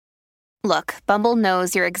Look, Bumble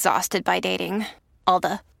knows you're exhausted by dating. All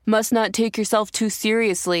the must not take yourself too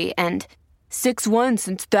seriously and 6'1"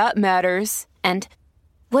 since that matters. And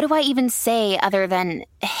what do I even say other than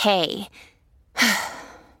hey?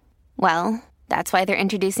 Well, that's why they're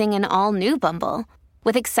introducing an all-new Bumble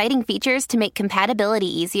with exciting features to make compatibility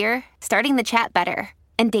easier, starting the chat better,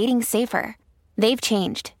 and dating safer. They've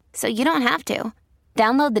changed, so you don't have to.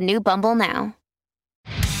 Download the new Bumble now.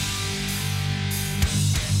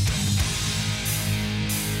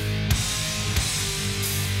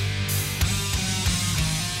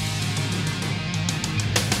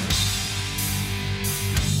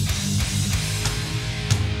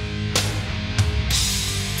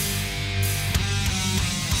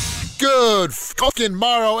 Good fucking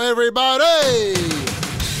morrow, everybody!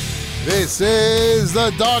 This is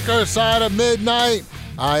the Darker Side of Midnight.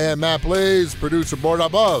 I am Matt Blaze, producer board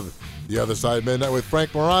above The Other Side of Midnight with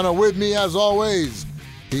Frank Morano. With me, as always,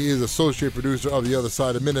 he is associate producer of The Other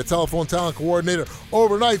Side of Midnight, telephone talent coordinator,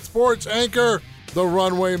 overnight sports anchor, the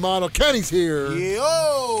runway model. Kenny's here.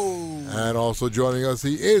 Yo! And also joining us,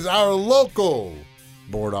 he is our local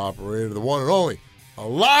board operator, the one and only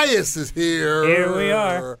Elias is here. Here we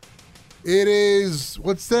are. It is,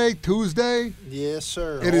 what's today? Tuesday? Yes,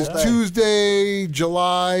 sir. It is Tuesday,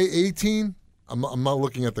 July 18th. I'm not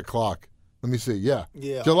looking at the clock. Let me see. Yeah.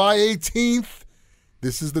 July 18th.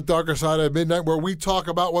 This is the Darker Side of Midnight, where we talk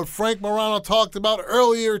about what Frank Morano talked about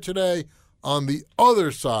earlier today on the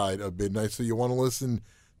Other Side of Midnight. So you want to listen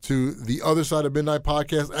to the Other Side of Midnight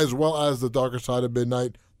podcast as well as the Darker Side of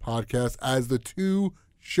Midnight podcast, as the two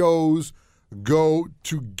shows go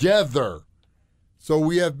together. So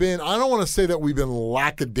we have been, I don't want to say that we've been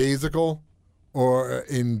lackadaisical or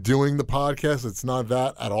in doing the podcast. It's not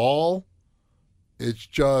that at all. It's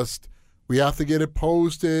just we have to get it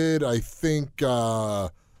posted. I think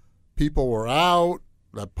people were out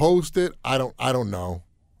that posted. I don't know.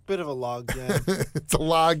 Bit of a log jam. It's a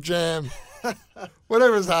log jam.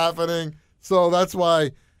 Whatever's happening. So that's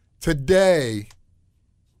why today,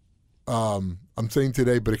 I'm saying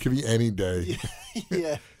today, but it could be any day.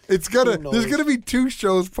 Yeah. There's gonna be two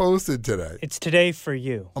shows posted today. It's today for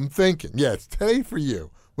you. I'm thinking, yeah, it's today for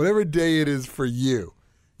you. Whatever day it is for you.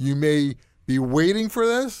 You may be waiting for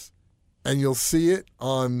this, and you'll see it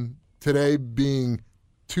on today being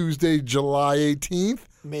Tuesday, July 18th.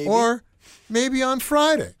 Maybe. Or maybe on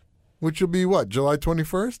Friday, which will be what, July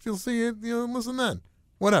 21st? You'll see it, you'll listen then.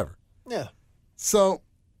 Whatever. Yeah. So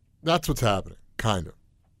that's what's happening, kind of.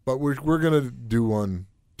 But we're going to do one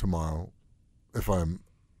tomorrow if I'm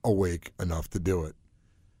awake enough to do it.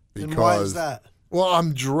 Because, and why is that? Well,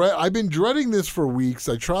 I've been dreading this for weeks.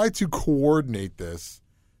 I tried to coordinate this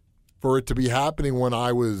for it to be happening when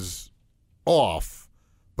I was off,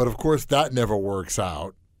 but of course that never works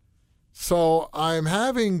out. So I'm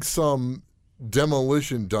having some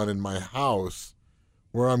demolition done in my house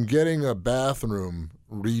where I'm getting a bathroom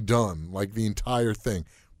redone, like the entire thing,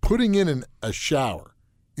 putting in a shower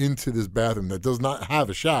into this bathroom that does not have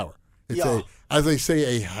a shower. It's as they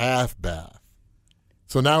say, a half bath.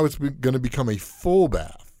 So now it's going to become a full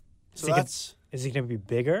bath. So is it going to be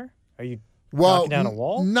bigger? Are you knocking down a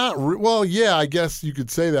wall? Well, yeah, I guess you could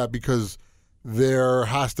say that because there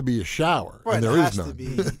has to be a shower, right, and there is none. To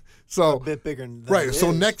be so a bit bigger than right. it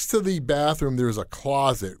So is. next to the bathroom, there's a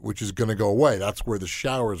closet which is going to go away. That's where the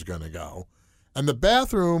shower is going to go, and the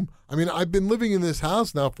bathroom. I mean, I've been living in this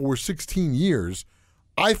house now for 16 years.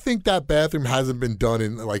 I think that bathroom hasn't been done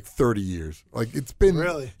in like 30 years. Like it's been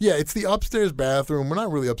really. Yeah, it's the upstairs bathroom. We're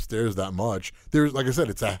not really upstairs that much. There's, like I said,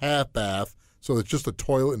 it's a half bath, so it's just a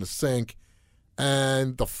toilet and a sink.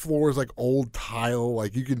 And the floor is like old tile.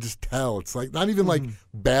 Like you can just tell. It's like not even like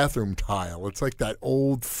bathroom tile. It's like that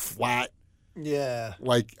old flat. Yeah.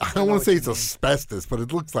 Like I don't want to say it's asbestos, but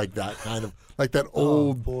it looks like that kind of like that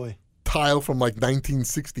old tile from like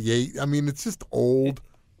 1968. I mean, it's just old.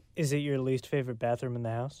 Is it your least favorite bathroom in the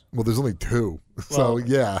house? Well, there's only two. So,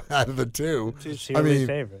 yeah, out of the two. It's your least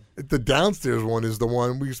favorite. The downstairs one is the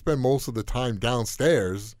one we spend most of the time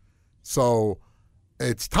downstairs. So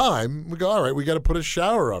it's time. We go, all right, we got to put a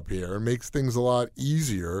shower up here. It makes things a lot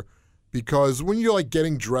easier because when you're like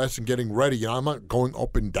getting dressed and getting ready, I'm not going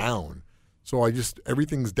up and down. So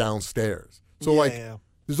everything's downstairs. So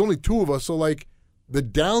there's only two of us. So like the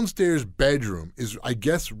downstairs bedroom is, I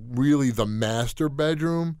guess, really the master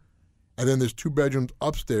bedroom. And then there's two bedrooms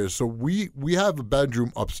upstairs. So we have a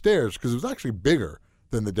bedroom upstairs because it was actually bigger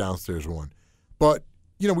than the downstairs one. But,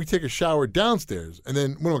 we take a shower downstairs. And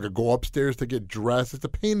then we're not going to go upstairs to get dressed. It's a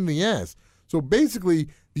pain in the ass. So basically,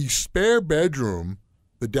 the spare bedroom,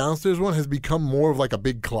 the downstairs one, has become more of like a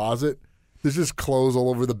big closet. There's just clothes all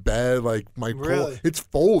over the bed. Like it's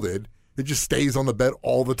folded. It just stays on the bed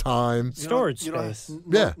all the time. Storage you don't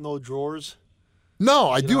space. No drawers. No,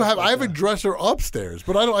 I have a that. dresser upstairs,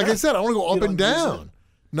 but I don't. Like I said, I want to go up and don't use down. it?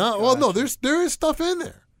 No, well, no, there is stuff in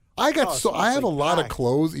there. I have a lot of packed.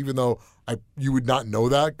 clothes, even though you would not know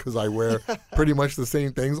that because I wear pretty much the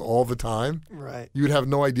same things all the time. Right. You would have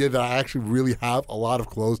no idea that I actually really have a lot of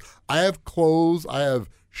clothes. I have clothes, I have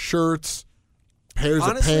shirts, pairs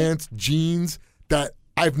of pants, jeans that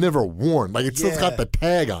I've never worn. Like, it's still got the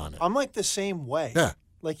tag on it. I'm like the same way. Yeah.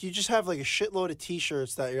 Like, you just have like a shitload of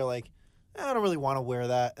T-shirts that you're like, I don't really want to wear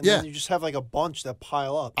that. And Yeah. then you just have like a bunch that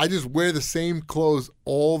pile up. I just wear the same clothes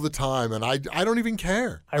all the time, and I don't even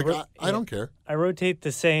care. I don't care. I rotate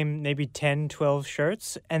the same maybe 10, 12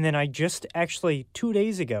 shirts, and then I just actually 2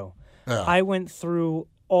 days ago, Yeah. I went through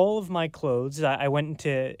all of my clothes. I went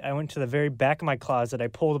to the very back of my closet. I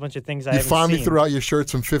pulled a bunch of things I You haven't finally seen. threw out your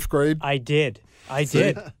shirts from 5th grade? I did.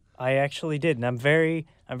 I actually did, and I'm very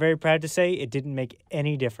proud to say it didn't make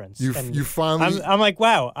any difference. You finally. I'm like,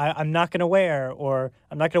 wow, I'm not gonna wear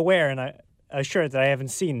a shirt that I haven't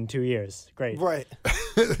seen in 2 years. Great. Right.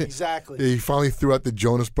 Exactly. Yeah, you finally threw out the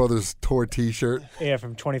Jonas Brothers tour T-shirt. Yeah,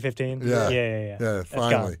 from 2015. Yeah. Yeah. Yeah, That's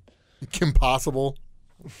finally. gone. Kim Possible.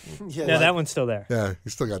 Yeah, No, that one's still there. Yeah,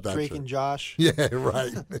 you still got that Drake shirt. and Josh. Yeah,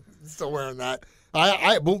 right. Still wearing that.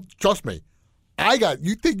 Well, trust me.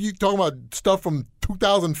 You think you talking about stuff from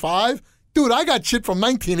 2005? Dude, I got shit from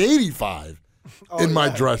 1985 in my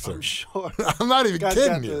dresser. I'm sure. I'm not even Guy's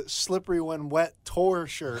kidding got you. the slippery when wet tour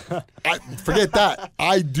shirt. Forget that.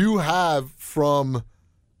 I do have from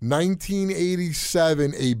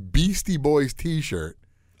 1987 a Beastie Boys T-shirt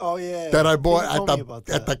Oh yeah. that I bought You told me about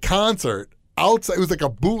at the that. concert. Outside, it was like a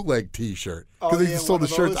bootleg T-shirt because Oh, they yeah, just sold the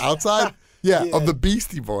one of shirts those. outside. Yeah, Yeah. of the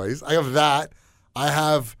Beastie Boys. I have that. I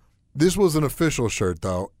have. This was an official shirt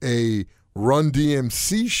though, a Run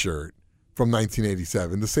DMC shirt from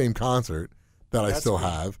 1987, the same concert that I That's still cool.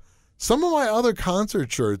 have. Some of my other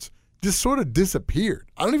concert shirts just sort of disappeared.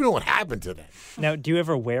 I don't even know what happened to them. Now, do you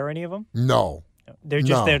ever wear any of them? No. They're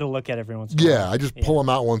just No. there to look at every once in a while. Yeah, I just pull them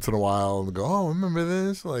out once in a while and go, "Oh, remember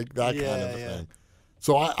this?" Like that kind of a Yeah. thing.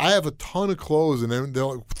 So I have a ton of clothes, and then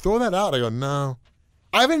they'll throw that out. I go, "No."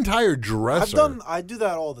 I have an entire dresser. I do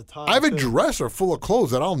that all the time. I have a too. dresser full of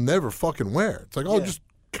clothes that I'll never fucking wear. It's like, oh, Yeah. just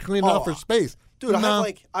clean it out for space. Dude, No.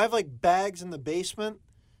 I have like bags in the basement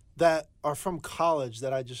that are from college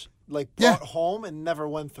that I just like Yeah. brought home and never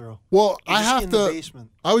went through. Well, They're I just have in to. the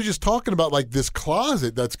basement. I was just talking about like this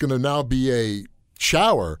closet that's going to now be a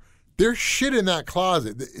shower. There's shit in that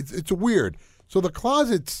closet. It's weird. So the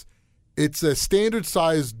closet's it's a standard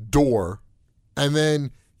sized door, and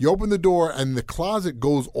then you open the door and the closet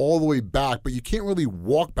goes all the way back, but you can't really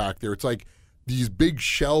walk back there. It's like these big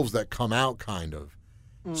shelves that come out, kind of.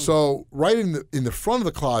 So right in the front of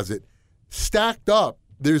the closet, stacked up,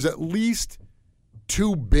 there's at least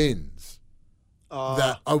 2 bins.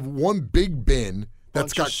 One big bin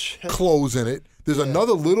that's Bunch of got shit. clothes in it. There's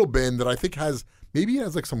another little bin that I think has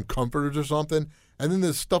like some comforters or something. And then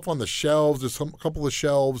there's stuff on the shelves. There's a couple of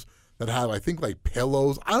shelves that have, I think, like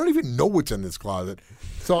pillows. I don't even know what's in this closet.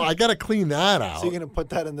 So I got to clean that out. So you're gonna put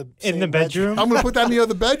that in the bedroom? I'm going to put that in the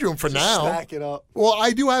other bedroom for Just now. stack it up. Well, I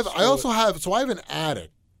have an attic.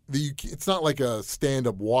 It's not like a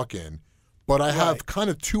stand-up walk-in, but I have Right. kind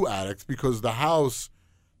of 2 attics because the house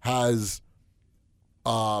has,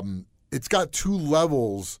 it's got 2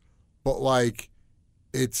 levels, but like,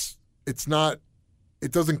 it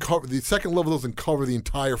doesn't cover, the second level doesn't cover the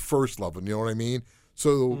entire first level, you know what I mean?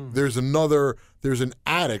 So there's an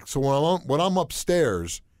attic. So when I'm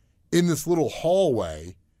upstairs in this little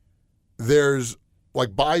hallway, there's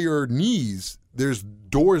like by your knees, there's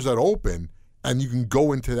doors that open and you can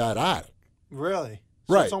go into that attic. Really?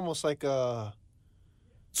 So Right. It's almost like a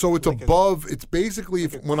So it's Like a- above, it's basically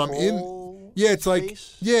like a when I'm in, crawl yeah, it's like,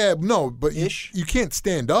 space? yeah, no, but Ish? you can't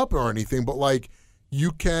stand up or anything, but like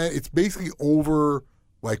it's basically over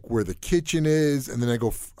like where the kitchen is, and then I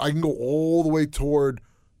can go all the way toward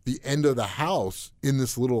the end of the house in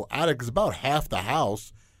this little attic. It's about half the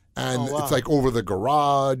house, and Oh, wow. it's like over the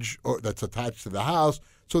garage that's attached to the house.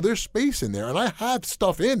 So there's space in there, and I have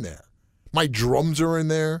stuff in there. My drums are in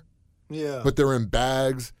there, Yeah. but they're in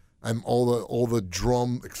bags. And all the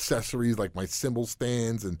drum accessories, like my cymbal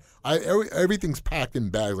stands, and everything's packed in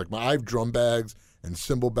bags. Like I have drum bags and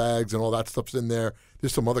cymbal bags, and all that stuff's in there.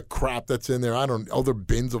 There's some other crap that's in there. Other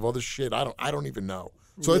bins of other shit. I don't even know.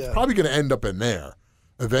 So it's Yeah. probably going to end up in there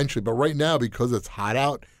eventually. But right now, because it's hot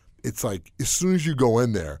out, it's like as soon as you go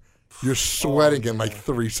in there, you're sweating in like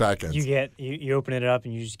 3 seconds. You open it up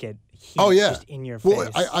and you just get heat Oh yeah, just in your well,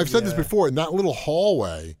 face. I've said this before. In that little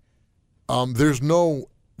hallway, there's no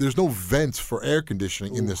there's no vents for air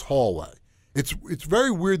conditioning in this hallway. It's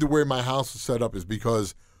very weird the way my house is set up is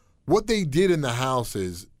because what they did in the house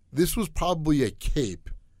is this was probably a cape,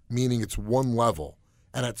 meaning it's one level.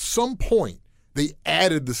 And at some point, they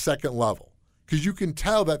added the second level because you can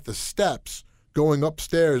tell that the steps going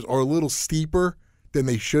upstairs are a little steeper than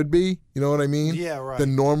they should be. You know what I mean? Yeah, right. The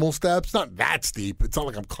normal steps, not that steep. It's not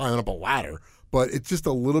like I'm climbing up a ladder, but it's just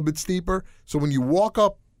a little bit steeper. So when you walk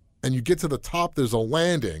up and you get to the top, there's a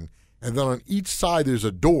landing, and then on each side there's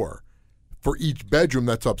a door for each bedroom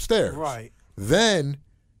that's upstairs. Right. Then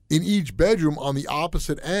in each bedroom on the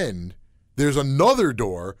opposite end, there's another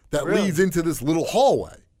door that leads into this little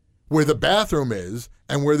hallway where the bathroom is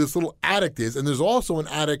and where this little attic is. And there's also an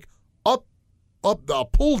attic up the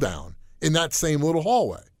pull down in that same little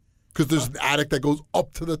hallway because there's an attic that goes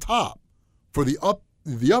up to the top for the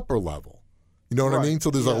upper level. You know what I mean? So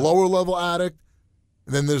there's a lower level attic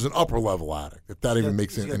and then there's an upper level attic, if that even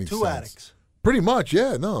makes any sense. Two attics. Pretty much,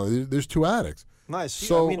 yeah. No, there's two attics. Nice.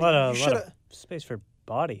 So I mean, a lot of space for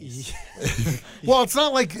bodies. Well, it's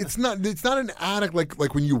not an attic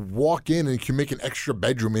like when you walk in and you can make an extra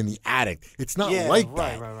bedroom in the attic. It's not like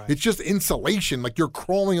that. Right. It's just insulation, like you're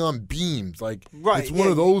crawling on beams. Like it's one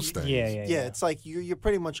of those things. Yeah. It's like you're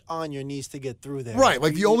pretty much on your knees to get through there. Right.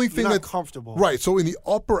 Like the only thing that's comfortable. Right. So in the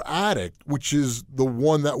upper attic, which is the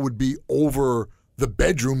one that would be over the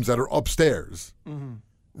bedrooms that are upstairs. Mm-hmm.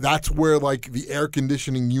 That's where like the air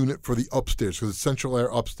conditioning unit for the upstairs, because it's central air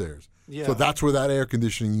upstairs. Yeah. So that's where that air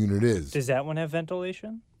conditioning unit is. Does that one have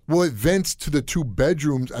ventilation? Well, it vents to the two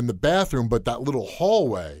bedrooms and the bathroom, but that little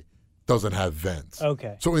hallway doesn't have vents.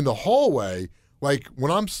 Okay. So in the hallway, like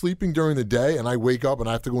when I'm sleeping during the day and I wake up and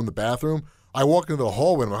I have to go in the bathroom, I walk into the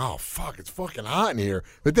hallway and I'm like, oh, fuck, it's fucking hot in here.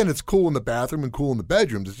 But then it's cool in the bathroom and cool in the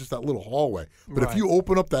bedrooms. It's just that little hallway. But if you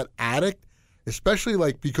open up that attic, especially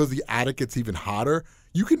like because the attic gets even hotter,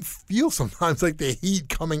 you can feel sometimes like the heat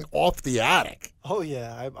coming off the attic. Oh,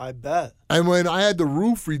 yeah, I bet. And when I had the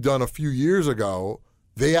roof redone a few years ago,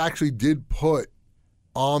 they actually did put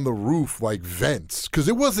on the roof like vents because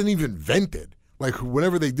it wasn't even vented. Like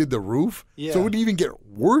whenever they did the roof, so it would even get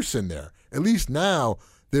worse in there. At least now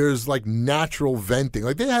there's like natural venting.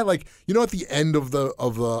 Like they had like, you know, at the end of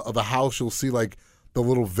the house, you'll see like the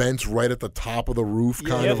little vents right at the top of the roof,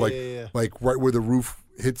 like right where the roof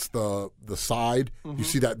hits the side. Mm-hmm. You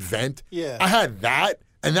see that vent? Yeah. I had that,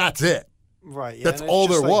 and that's it. Right. Yeah, that's all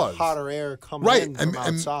there was. Hotter air coming in from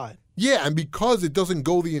outside. Yeah, and because it doesn't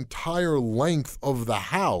go the entire length of the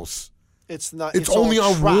house, it's only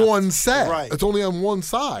on trapped. One set. Right. It's only on one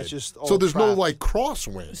side. It's just so there's trapped. no like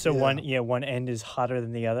crosswind. So one end is hotter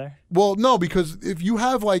than the other? Well, no, because if you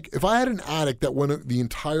have if I had an attic that went the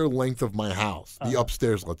entire length of my house, the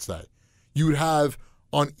upstairs, let's say, you would have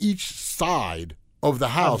on each side of the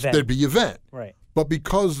house, there'd be a vent. Right. But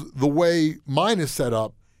because the way mine is set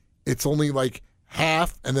up, it's only like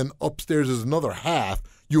half, and then upstairs is another half.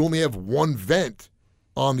 You only have one vent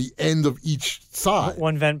on the end of each side.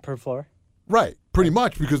 One vent per floor? Right. Pretty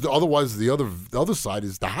much, because otherwise the other side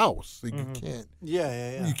is the house. Like you can't.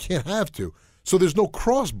 Yeah. You can't have to. So there's no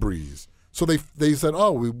cross breeze. So they said,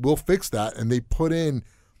 oh, we'll fix that, and they put in.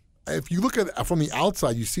 If you look at it from the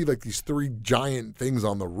outside, you see like these three giant things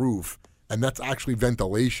on the roof. And that's actually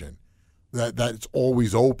ventilation. That's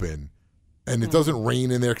always open. And it doesn't rain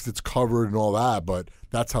in there because it's covered and all that, but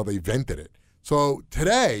that's how they vented it. So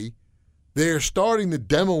today, they're starting the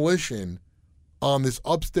demolition on this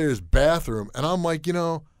upstairs bathroom. And I'm like,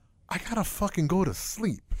 I got to fucking go to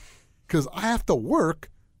sleep because I have to work.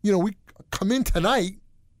 We come in tonight,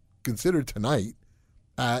 considered tonight,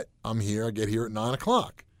 I get here at 9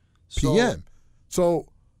 o'clock p.m. So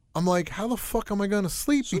I'm like, how the fuck am I going to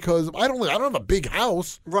sleep? Because I don't have a big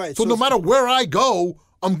house. Right. So no matter where I go,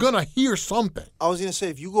 I'm going to hear something. I was going to say,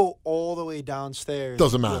 if you go all the way downstairs,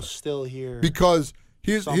 doesn't matter. You'll still hear because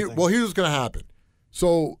here's what's going to happen.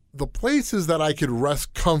 So the places that I could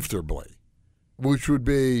rest comfortably, which would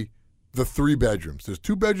be the 3 bedrooms. There's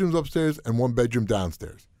 2 bedrooms upstairs and 1 bedroom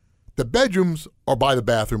downstairs. The bedrooms are by the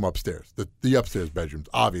bathroom upstairs, the upstairs bedrooms,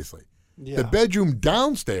 obviously. Yeah. The bedroom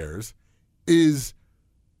downstairs is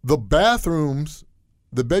the bathrooms.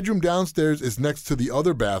 The bedroom downstairs is next to the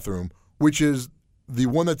other bathroom, which is the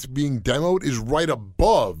one that's being demoed is right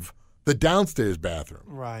above the downstairs bathroom.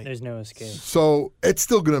 Right. There's no escape. So it's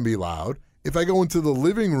still going to be loud. If I go into the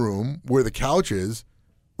living room where the couch is,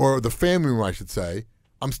 or the family room, I should say,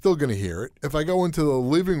 I'm still going to hear it. If I go into the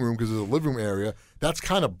living room, because there's a living room area, that's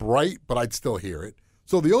kind of bright, but I'd still hear it.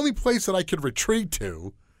 So the only place that I could retreat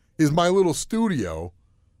to is my little studio,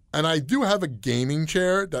 and I do have a gaming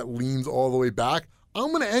chair that leans all the way back.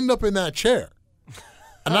 I'm going to end up in that chair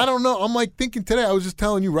And I don't know. I'm like thinking today, I was just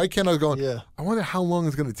telling you, right, Ken? I was going, Yeah. I wonder how long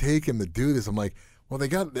it's going to take him to do this. I'm like, well, I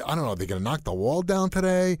don't know. They're going to knock the wall down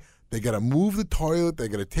today. They got to move the toilet. They're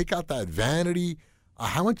going to take out that vanity.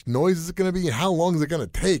 How much noise is it going to be? And how long is it going to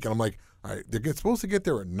take? And I'm like, all right, they're supposed to get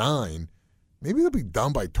there at 9. Maybe they'll be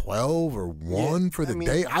done by 12 or 1 for the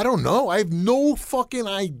day. I don't know. I have no fucking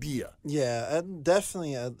idea. Yeah, and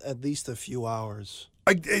definitely at least a few hours.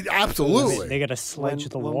 Absolutely. They got to sledge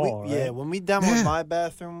the wall, right? Yeah, when we demoed my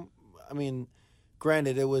bathroom, I mean,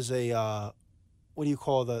 granted, it was a, what do you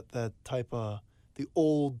call that type of, the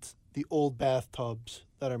old bathtubs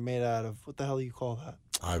that are made out of, what the hell do you call that?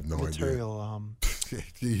 I have no material,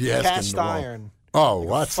 idea. Cast iron. Oh,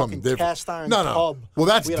 well, that's something different. Cast iron no. tub. Well,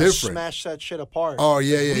 that's we had different. To smash that shit apart. Oh,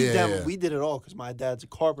 yeah. We did it all because my dad's a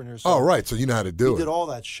carpenter. So right. So you know how to do it. We did all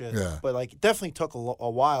that shit. Yeah. But like, it definitely took a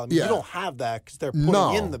while. I mean, you don't have that because they're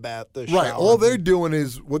putting in the shower. Right. All they're doing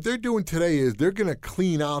is, what they're doing today is they're going to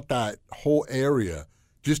clean out that whole area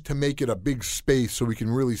just to make it a big space so we can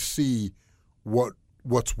really see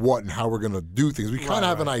what's what and how we're going to do things. We kind of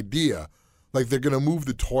have an idea. Like, they're going to move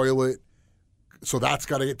the toilet. So that's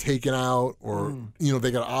got to get taken out, or they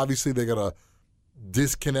got to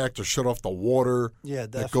disconnect or shut off the water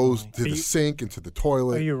that goes to the sink and to the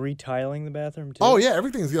toilet. Are you retiling the bathroom too? Oh yeah,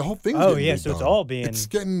 the whole thing's so redone. it's all being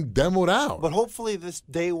demoed out. But hopefully this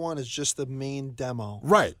day one is just the main demo,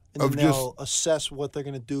 right? And then they'll assess what they're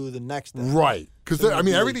going to do the next day, right? Because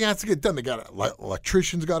everything has to get done. They got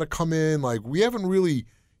electricians got to come in. Like, we haven't really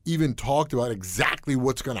even talked about exactly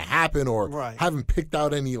what's going to happen, or haven't picked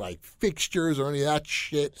out any like fixtures or any of that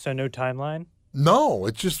shit. So no timeline? No,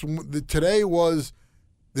 it's just today was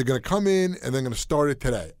they're going to come in and they're going to start it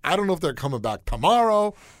today. I don't know if they're coming back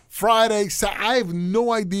tomorrow, Friday, I have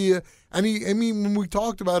no idea. And when we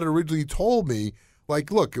talked about it originally, he told me, like,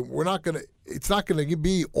 look, it's not going to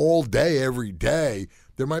be all day every day.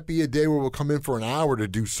 There might be a day where we'll come in for an hour to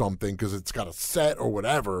do something because it's got a set or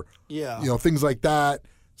whatever. Yeah. Things like that.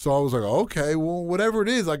 So I was like, okay, well, whatever it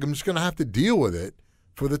is, like, I'm just going to have to deal with it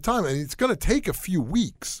for the time. And it's going to take a few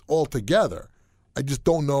weeks altogether. I just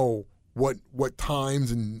don't know what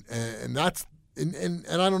times and that's and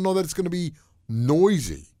I don't know that it's going to be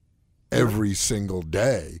noisy every single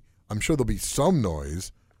day. I'm sure there'll be some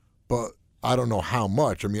noise, but I don't know how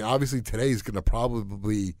much. I mean, obviously today's going to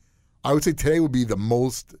probably, I would say today would be the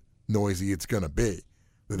most noisy it's going to be.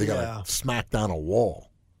 That they got to smack down a wall.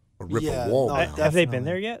 Or rip a wall down. Have they been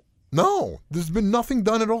there yet? No, there's been nothing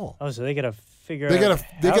done at all. Oh, so they got to figure out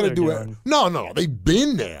they got to do doing. it. No, they've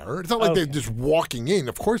been there. It's not like they're just walking in.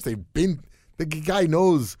 Of course, they've been. The guy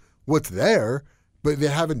knows what's there, but they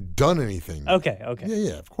haven't done anything. Okay.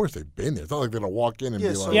 Yeah. Of course, they've been there. It's not like they're gonna walk in and be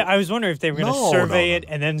like. Yeah, I was wondering if they were gonna survey it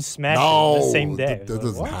and then smash it the same day. That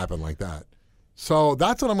doesn't happen like that. So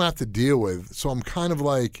that's what I'm gonna have to deal with. So I'm kind of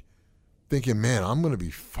like thinking, man, I'm gonna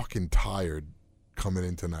be fucking tired coming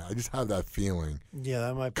in tonight. I just have that feeling. Yeah,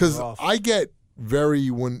 that might be Because rough. I get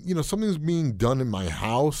when something's being done in my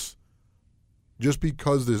house, just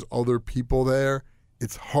because there's other people there,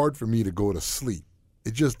 it's hard for me to go to sleep.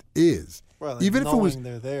 It just is. Well, like even if it was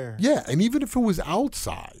they're there. Yeah, and even if it was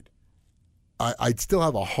outside, I'd still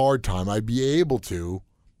have a hard time. I'd be able to,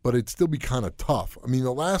 but it'd still be kind of tough. I mean,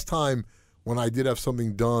 the last time when I did have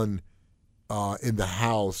something done in the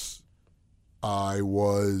house, I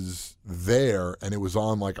was there, and it was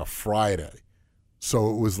on like a Friday.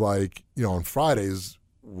 So it was like, on Fridays,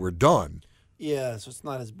 we're done. Yeah, so it's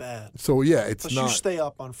not as bad. So, yeah, it's Plus not. You stay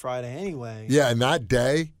up on Friday anyway. Yeah, and that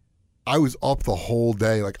day, I was up the whole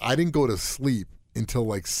day. Like, I didn't go to sleep until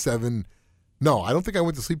like 7. No, I don't think I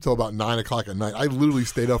went to sleep till about 9 o'clock at night. I literally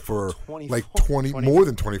stayed up for like 20, more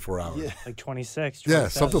than 24 hours. Yeah. Like 26. Yeah,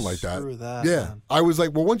 something like that. Screw that, yeah. man. I was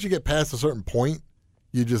like, well, once you get past a certain point,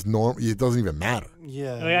 you just it doesn't even matter.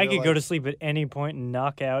 Yeah. I could go to sleep at any point and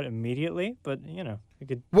knock out immediately, but, you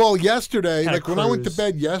could. Well, yesterday, Kinda like when I went to cruise.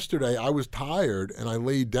 bed yesterday, I was tired and I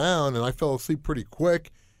laid down and I fell asleep pretty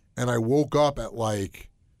quick, and I woke up at like,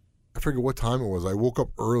 I forget what time it was. I woke up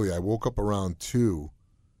early. I woke up around 2,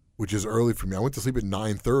 which is early for me. I went to sleep at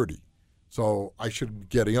 9:30, so I should be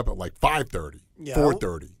getting up at like 5:30,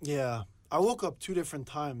 4:30. Yeah. I woke up 2 different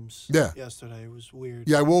times yesterday. It was weird.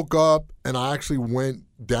 Yeah, I woke up and I actually went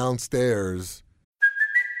downstairs.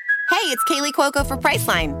 Hey, it's Kaylee Cuoco for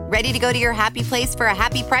Priceline. Ready to go to your happy place for a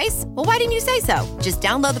happy price? Well, why didn't you say so? Just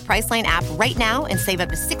download the Priceline app right now and save up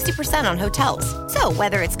to 60% on hotels. So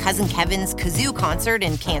whether it's Cousin Kevin's Kazoo Concert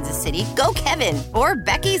in Kansas City, go Kevin, or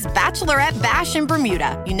Becky's Bachelorette Bash in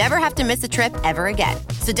Bermuda, you never have to miss a trip ever again.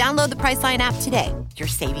 So download the Priceline app today. Your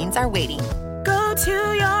savings are waiting. Go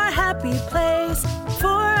to your happy place for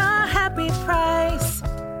a happy price.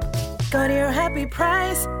 Go to your happy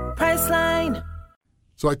price, Priceline.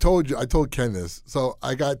 So I told Ken this. So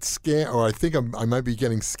I got scammed, or I think I might be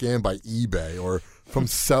getting scammed by eBay or from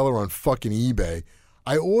seller on fucking eBay.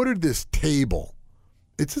 I ordered this table.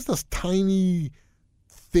 It's just this tiny,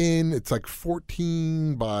 thin, it's like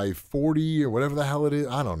 14 by 40 or whatever the hell it is.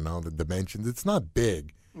 I don't know the dimensions. It's not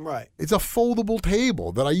big. Right. It's a foldable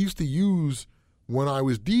table that I used to use when I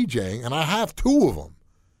was DJing, and I have 2 of them.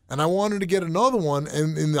 And I wanted to get another one,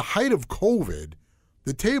 and in the height of COVID,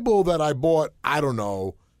 the table that I bought, I don't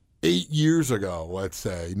know, 8 years ago, let's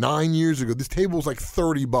say, 9 years ago, this table was like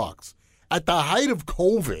 $30. At the height of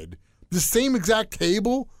COVID, the same exact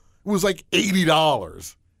table was like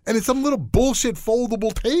 $80. And it's some little bullshit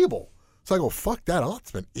foldable table. So I go, fuck that, I'll not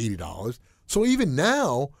spend $80. So even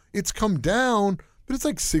now, it's come down, but it's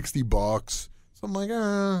like $60. So I'm like,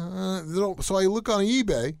 so I look on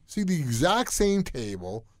eBay, see the exact same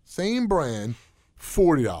table, same brand,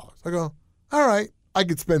 $40. I go, all right, I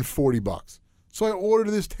could spend $40. So I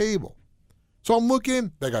ordered this table. So I'm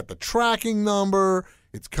looking, they got the tracking number.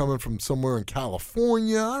 It's coming from somewhere in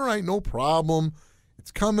California. All right, no problem.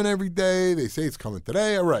 It's coming every day. They say it's coming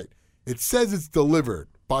today. All right. It says it's delivered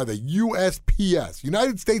by the USPS,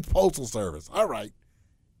 United States Postal Service. All right.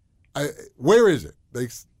 Where is it?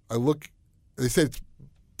 I look, they said it's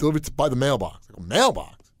delivered by the mailbox. I go,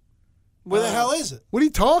 mailbox? Where the hell is it? What are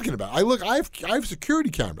you talking about? I look, I have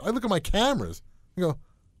security cameras. I look at my cameras. I go,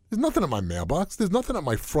 there's nothing at my mailbox. There's nothing at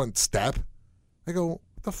my front step. I go,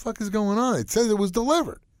 what the fuck is going on? It says it was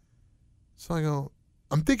delivered. So I go,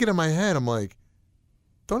 I'm thinking in my head, I'm like,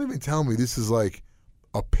 don't even tell me this is like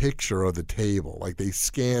a picture of the table. Like they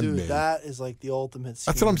scammed me. Dude, that is like the ultimate scam.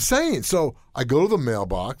 That's what I'm saying. So I go to the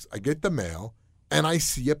mailbox, I get the mail, and I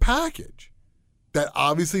see a package that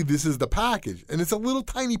obviously this is the package. And it's a little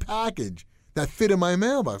tiny package that fit in my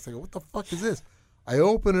mailbox. I go, what the fuck is this? I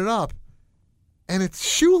open it up, and it's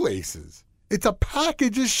shoelaces. It's a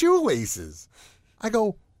package of shoelaces. I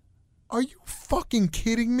go, are you fucking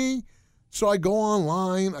kidding me? So I go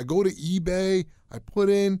online, I go to eBay,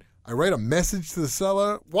 I write a message to the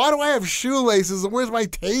seller. Why do I have shoelaces and where's my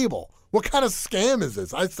table? What kind of scam is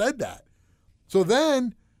this? I said that. So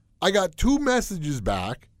then I got 2 messages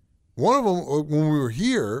back. One of them, when we were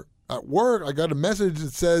here at work, I got a message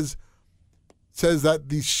that says that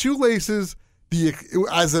these shoelaces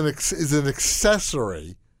is an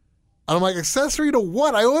accessory. And I'm like, accessory to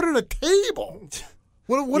what? I ordered a table.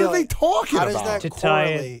 What are they talking about? How does that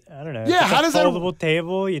correlate? I don't know. Yeah, how does that? Foldable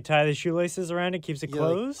table. You tie the shoelaces around it, keeps it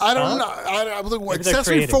closed. I don't know. I was like,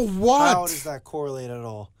 accessory for what? How does that correlate at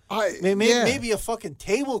all? Maybe a fucking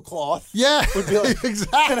tablecloth. Yeah, would be like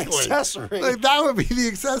exactly an accessory. Like that would be the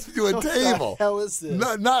accessory to a table. What the hell is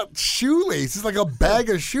this? Not shoelaces, like a bag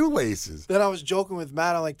of shoelaces. Then I was joking with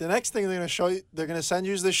Matt. I'm like, the next thing they're gonna show you, they're gonna send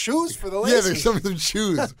you is the shoes for the laces. Yeah, they're showing some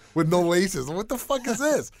shoes with no laces. What the fuck is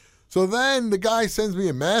this? So then the guy sends me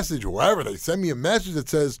a message, whoever, they send me a message that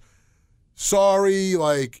says, sorry,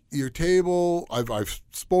 like your table, I've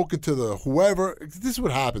spoken to the whoever. This is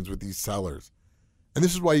what happens with these sellers. And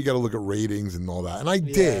this is why you got to look at ratings and all that. And I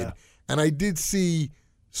did. And I did see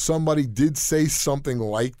somebody did say something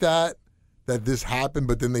like that this happened,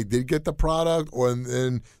 but then they did get the product, and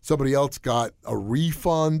then somebody else got a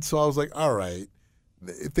refund. So I was like, all right,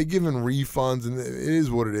 if they give them refunds, and it is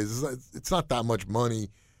what it is, it's not that much money.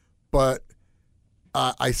 But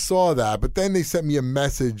I saw that. But then they sent me a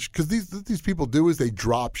message, because these people do is they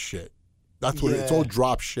drop shit. That's what it's all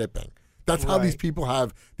drop shipping. That's how these people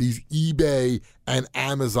have these eBay and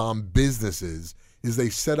Amazon businesses, is they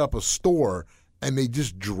set up a store and they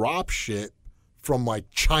just drop shit from like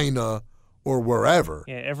China or wherever.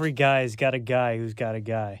 Yeah, every guy's got a guy who's got a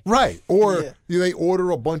guy. Right. Or they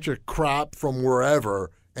order a bunch of crap from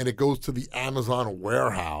wherever and it goes to the Amazon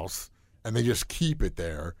warehouse and they just keep it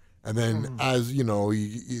there. And then as, you know,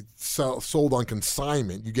 it's sold on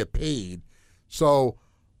consignment, you get paid. So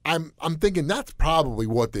I'm thinking that's probably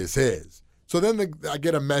what this is. So then I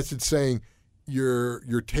get a message saying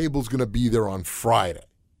your table's going to be there on Friday.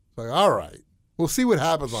 It's like, all right, we'll see what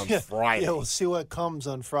happens on Friday. Yeah, we'll see what comes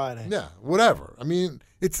on Friday. Yeah, whatever. I mean,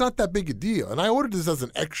 it's not that big a deal. And I ordered this as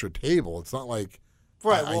an extra table. It's not like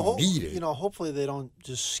I need it. You know, hopefully they don't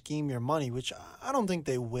just scheme your money, which I don't think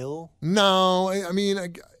they will. No, I mean,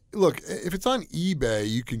 look, if it's on eBay,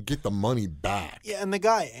 you can get the money back. Yeah, and the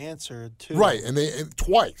guy answered, too. Right, and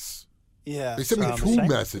twice. Yeah. They sent me 2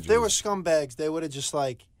 messages. They were scumbags. They would have just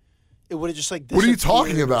like, it would have just like what are you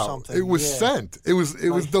talking about? Something. It was sent. It was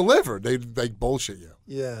delivered. They bullshit you.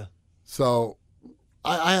 Yeah. So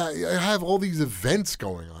I have all these events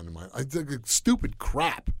going on in my stupid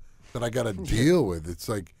crap that I got to deal with. It's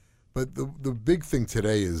like But the big thing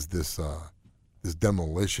today is this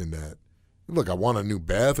demolition that, look, I want a new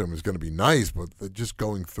bathroom. It's going to be nice, but just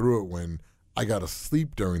going through it when I got to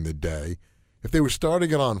sleep during the day. If they were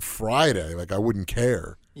starting it on Friday, like, I wouldn't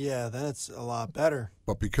care. Yeah, then it's a lot better.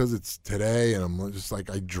 But because it's today and I'm just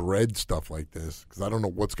like, I dread stuff like this because I don't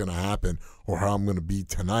know what's going to happen or how I'm going to be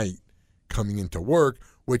tonight coming into work,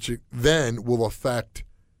 which then will affect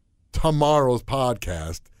tomorrow's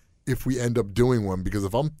podcast if we end up doing one. Because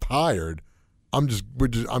if I'm tired, I'm just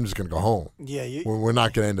going to go home. Yeah, we're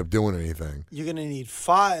not going to end up doing anything. You're going to need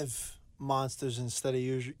 5 monsters instead of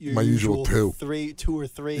your my usual 2. 2 or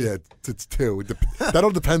 3. Yeah, it's 2. That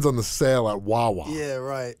all depends on the sale at Wawa. Yeah,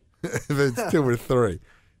 right. If it's 2 or 3,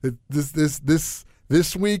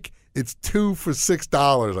 this week it's 2 for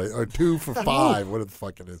 $6 or 2 for $5. What the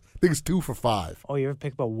fuck it is? I think it's 2 for $5. Oh, you ever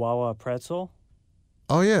pick up a Wawa pretzel?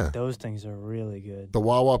 Oh yeah, those things are really good. The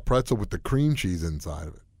Wawa pretzel with the cream cheese inside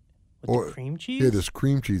of it. With the cream cheese? Yeah, there's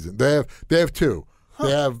cream cheese in. They have 2. Huh.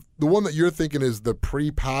 They have the one that you're thinking is the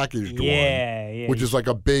pre-packaged one, yeah, which is like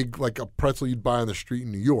a big, like a pretzel you'd buy on the street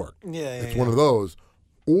in New York. Yeah, it's one of those.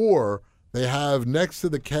 Or they have next to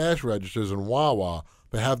the cash registers in Wawa,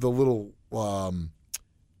 they have the little.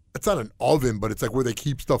 It's not an oven, but it's like where they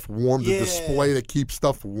keep stuff warm. The display that keeps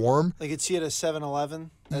stuff warm. Like you'd see it at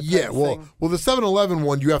 7-Eleven. Yeah, well, the 7-Eleven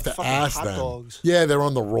one you have to ask hot them. Dogs. Yeah, they're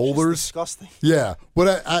on the rollers. It's disgusting. Yeah,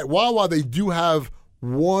 but at Wawa they do have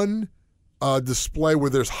one display where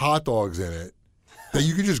there's hot dogs in it that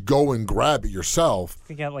you can just go and grab it yourself.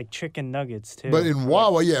 They got like chicken nuggets too. But in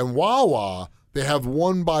Wawa, they have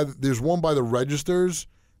there's one by the registers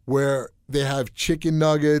where they have chicken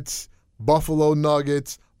nuggets, buffalo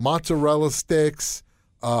nuggets, mozzarella sticks,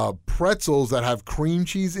 pretzels that have cream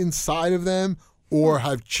cheese inside of them or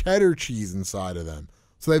have cheddar cheese inside of them.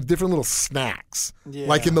 So they have different little snacks. Yeah.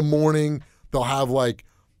 Like in the morning, they'll have like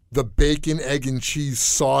the bacon, egg, and cheese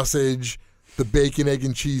sausage, the bacon, egg,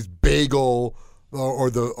 and cheese bagel, or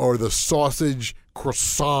the sausage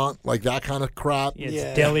croissant, like that kind of crap. Yeah,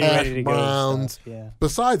 it's deli ready to browns. Go. Yeah.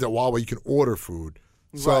 Besides at Wawa, you can order food.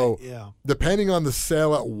 So depending on the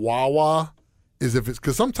sale at Wawa, is if it's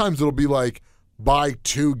because sometimes it'll be like buy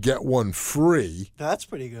 2 get 1 free. That's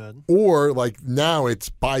pretty good. Or like now it's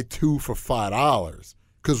buy 2 for $5.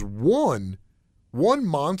 Because one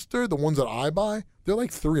monster, the ones that I buy, they're like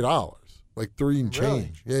 $3, like 3 and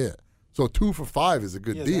change. Really? Yeah. So 2 for $5 is a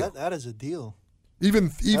good deal. That is a deal.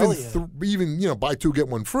 Even buy 2 get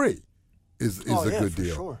 1 free is a good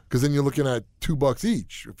deal. Sure. Because then you're looking at $2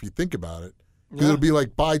 each if you think about it. Because it'll be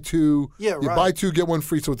like buy 2. Yeah, right. Buy 2 get 1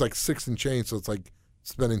 free, so it's like 6 and change. So it's like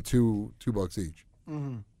spending $2 each.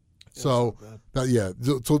 Mm-hmm. So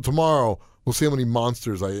so tomorrow we'll see how many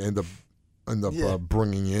monsters I end up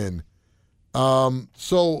bringing in.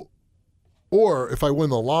 So, or if I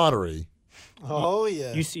win the lottery. Oh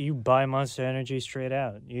yeah. You buy Monster Energy straight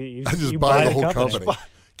out. You I just buy the whole company.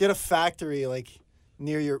 Get a factory like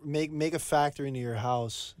near your make a factory near your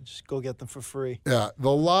house. Just go get them for free. Yeah,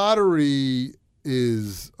 the lottery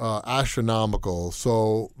is astronomical.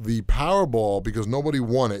 So the Powerball, because nobody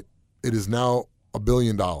won it, it is now $1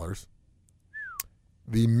 billion.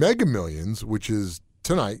 The Mega Millions, which is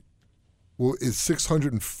tonight, is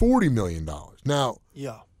 $640 million. Now,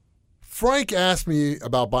 Frank asked me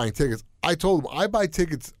about buying tickets. I told him I buy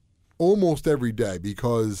tickets almost every day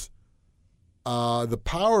because the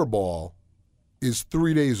Powerball is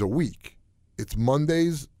 3 days a week. It's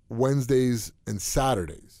Mondays, Wednesdays, and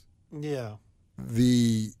Saturdays. Yeah.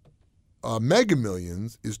 The Mega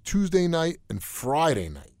Millions is Tuesday night and Friday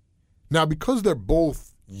night. Now, because they're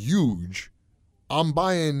both huge, I'm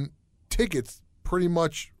buying tickets pretty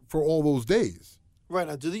much for all those days. Right.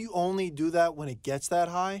 Now, do you only do that when it gets that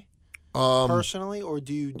high? Personally, or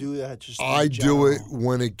do you do that just I do it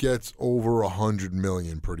when it gets over 100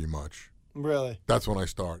 million, pretty much. Really? That's when I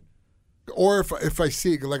start. Or if I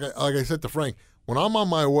see, like I said to Frank, when I'm on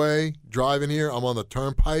my way driving here, I'm on the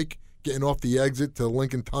turnpike, getting off the exit to the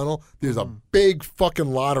Lincoln Tunnel, there's a big fucking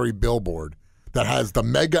lottery billboard that has the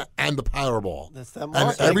Mega and the Powerball. That's that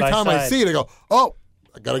And every time I see it, I go, oh,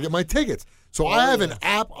 I got to get my tickets. So I have an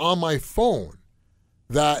app on my phone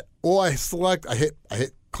that all I select, I hit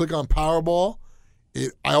click on Powerball.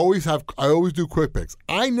 I always do quick picks.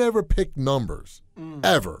 I never pick numbers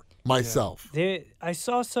ever myself. I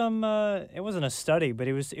saw some. It wasn't a study, but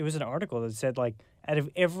it was an article that said like out of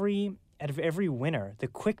every winner, the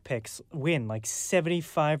quick picks win like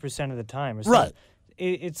 75% of the time. Or something. Right.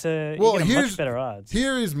 It's you get much better odds.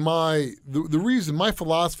 Here is the reason, my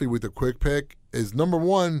philosophy with the quick pick is, number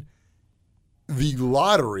one, the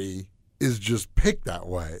lottery is just picked that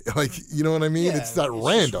way. Like, you know what I mean? Yeah, it's that just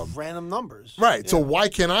random. Random numbers. Right. Yeah. So why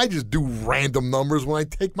can't I just do random numbers when I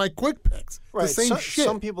take my quick picks? Right. The same shit.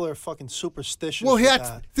 Some people are fucking superstitious. Well, with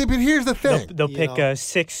but that. here's the thing. They'll pick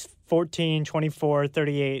 6, 14, 24,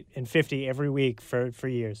 38, and 50 every week for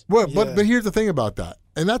years. Well, but here's the thing about that,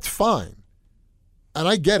 and that's fine. And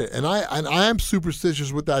I get it, and I am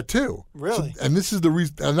superstitious with that too. Really? And this is the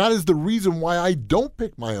reason, and that is the reason why I don't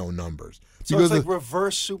pick my own numbers. So because it's like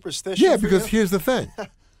reverse superstition. Yeah, for because you? here's the thing.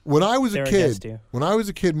 When I was a They're kid, against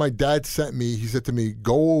you. my dad sent me. He said to me,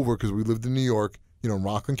 "Go over," because we lived in New York, in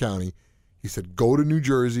Rockland County. He said, "Go to New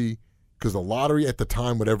Jersey," because the lottery at the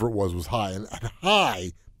time, whatever it was high, and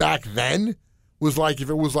high back then was like if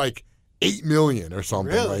it was like 8 million or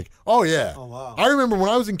something. Really? Like, oh yeah. Oh wow. I remember when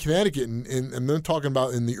I was in Connecticut, and they're talking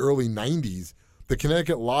about in the early 90s, the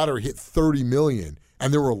Connecticut lottery hit 30 million,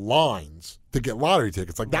 and there were lines to get lottery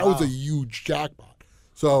tickets. Like, that was a huge jackpot.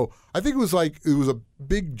 So I think it was a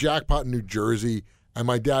big jackpot in New Jersey, and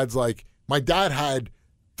my dad had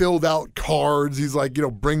filled out cards. He's like,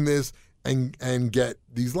 bring this and get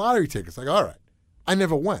these lottery tickets. Like, all right. I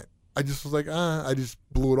never went. I just was like, I just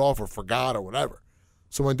blew it off or forgot or whatever.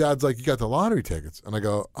 So my dad's like, you got the lottery tickets? And I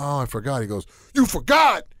go, oh, I forgot. He goes, you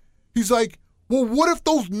forgot? He's like, well, what if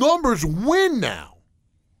those numbers win now?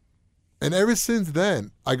 And ever since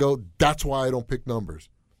then, I go, that's why I don't pick numbers.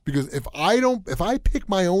 Because if I pick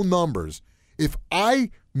my own numbers, if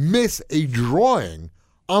I miss a drawing,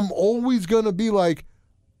 I'm always going to be like,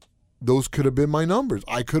 those could have been my numbers.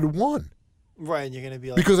 I could have won. Right, and you're going to be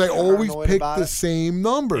like, because I always paranoid pick about the it. same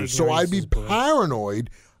numbers. So I'd be paranoid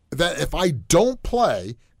that if I don't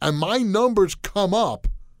play and my numbers come up,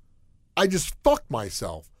 I just fuck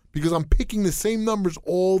myself because I'm picking the same numbers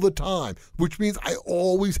all the time, which means I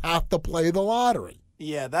always have to play the lottery.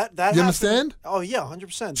 Yeah, that You understand? Oh, yeah,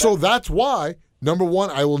 100%. So that's why, number one,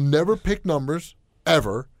 I will never pick numbers,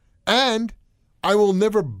 ever, and I will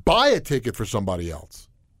never buy a ticket for somebody else.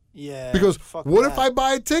 Yeah. Because fuck what that. if I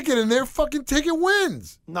buy a ticket and their fucking ticket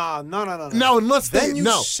wins? No. No, unless then they you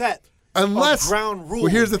no. set Unless, a ground rule.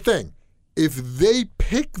 Well, here's the thing. If they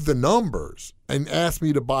pick the numbers and ask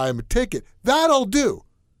me to buy them a ticket, that I'll do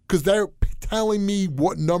because they're telling me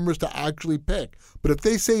what numbers to actually pick. But if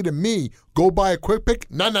they say to me, go buy a quick pick,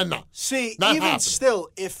 no. See, Not even happening. still,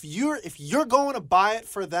 if you're going to buy it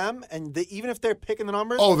for them, and even if they're picking the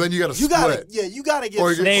numbers, oh, then you got to split. You got to get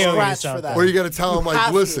Or some you gotta- scratch for that. Or you got to tell them, like,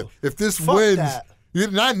 have listen, to. if this Fuck wins, that.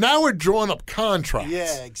 now we're drawing up contracts.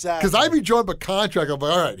 Yeah, exactly. Because I'd be drawing up a contract. I'm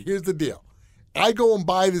like, all right, here's the deal. I go and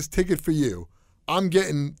buy this ticket for you. I'm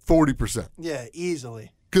getting 40%. Yeah,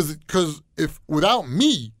 easily. Because if without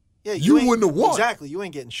me, Yeah, you ain't- wouldn't have won. Exactly, you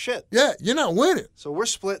ain't getting shit. Yeah, you're not winning. So we're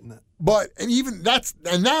splitting it. But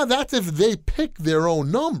now that's if they pick their own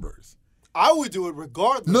numbers. I would do it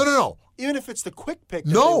regardless. No. Even if it's the quick pick that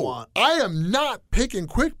they No, want. I am not picking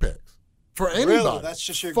quick picks for anybody. Really? That's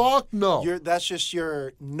just your fuck no. That's just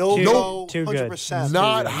your no-go, Too good. 100%.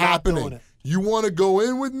 Not doing happening. it. You want to go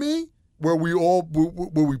in with me where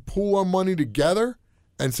we pool our money together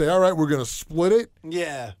and say, all right, we're going to split it,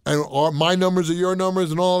 Yeah. and my numbers are your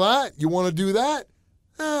numbers and all that. You want to do that?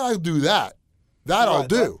 I'll do that. That I'll Right,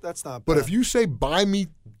 do. that's not But bad. if you say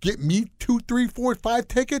get me 2, 3, 4, 5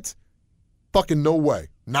 tickets, fucking no way.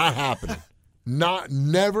 Not happening.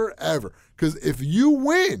 Never, ever. Because if you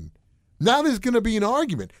win, now there's going to be an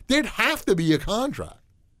argument. There'd have to be a contract.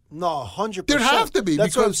 No, 100%. There'd have to be,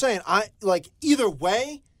 That's what I'm because- saying. Either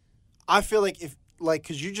way, I feel like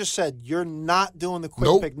because you just said you're not doing the quick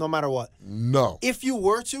Nope. pick no matter what. No. If you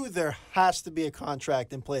were to, there has to be a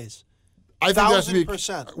contract in place. I think that's to be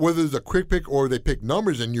 1,000%. whether it's a quick pick or they pick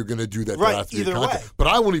numbers and you're going to do that. Right, there has to be a either contract. way. But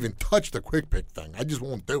I won't even touch the quick pick thing. I just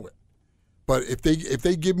won't do it. But if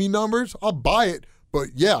they give me numbers, I'll buy it. But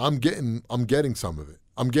yeah, I'm getting some of it.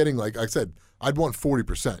 I'm getting, like I said, I'd want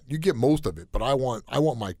 40%. You get most of it, but I want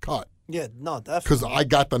my cut Yeah, no, definitely. because I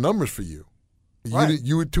got the numbers for you. Right.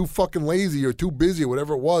 You were too fucking lazy or too busy or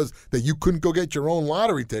whatever it was that you couldn't go get your own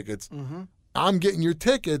lottery tickets. Mm-hmm. I'm getting your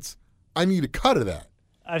tickets. I need a cut of that.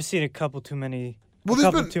 I've seen a couple too many Well,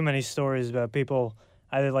 many stories about people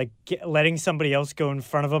either letting somebody else go in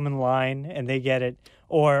front of them in line and they get it,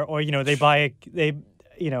 or they buy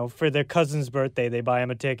for their cousin's birthday they buy him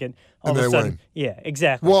a ticket. All And of a they sudden, win. yeah,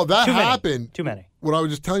 exactly. Well, that Too many. happened. Too many. What I was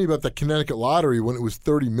just telling you about the Connecticut lottery when it was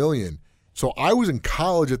 $30 million. So I was in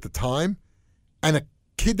college at the time, and a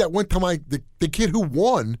kid that went to the kid who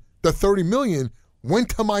won the $30 million went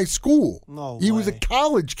to my school. No he was a way.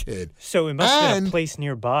 college kid. So it must have been And- a place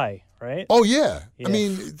nearby, right? Oh yeah, Yeah. I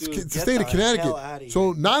mean it's Dude, the get state of the hell Connecticut. outta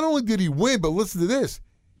So here. not only did he win, but listen to this.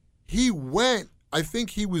 He went. I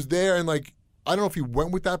think he was there, and I don't know if he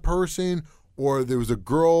went with that person or there was a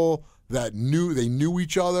girl that they knew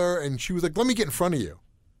each other, and she was like, let me get in front of you.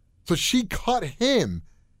 So she cut him,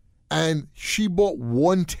 and she bought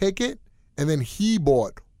one ticket, and then he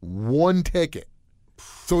bought one ticket.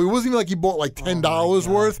 So it wasn't even like he bought like $10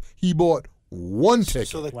 worth. He bought one ticket.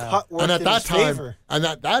 So the cut worked and at in that his time, favor. and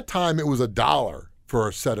at that time, it was $1 for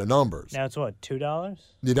a set of numbers. Now it's what, $2?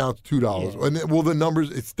 Yeah, now it's $2. Yeah. And the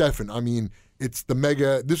numbers, it's definite. I mean, it's the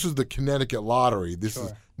mega. This is the Connecticut lottery.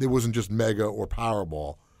 It wasn't just Mega or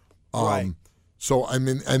Powerball. Right. So I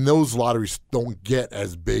mean, and those lotteries don't get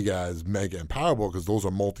as big as Mega and Powerball because those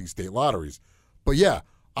are multi-state lotteries. But yeah,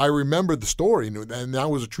 I remember the story, and that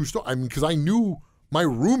was a true story. I mean, because I knew my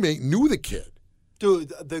roommate knew the kid.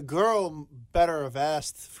 Dude, the girl better have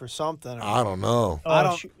asked for something. I don't know. I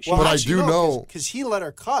don't. But I do know because he let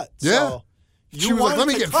her cut. Yeah. So she was like, "Let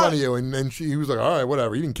me get in front of you," and then he was like, "All right,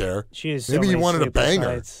 whatever." He didn't care. She is. Maybe he wanted to bang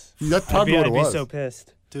her. That's probably what it was. I'd be so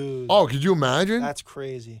pissed. Dude. Oh, could you imagine? That's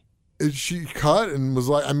crazy. She cut and was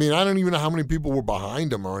like, I mean, I don't even know how many people were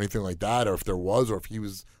behind him or anything like that, or if there was, or if he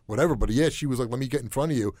was whatever. But yeah, she was like, let me get in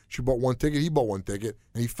front of you. She bought one ticket, he bought one ticket,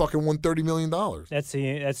 and he fucking won $30 million. That's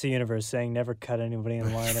the universe saying never cut anybody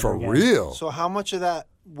in line. For ever again. real. So how much of that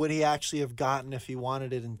would he actually have gotten if he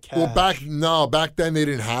wanted it in cash? Well, back then they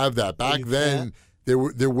didn't have that. Back then there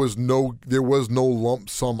was no lump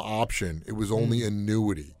sum option. It was only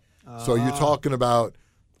annuity. So you're talking about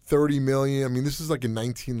 $30 million. I mean, this is like in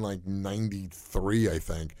 1993, I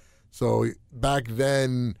think. So back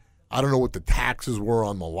then, I don't know what the taxes were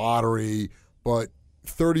on the lottery, but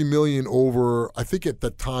 $30 million over, I think at the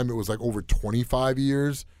time it was like over 25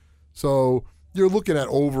 years. So you're looking at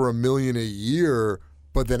over $1 million a year,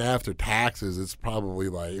 but then after taxes, it was probably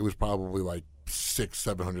like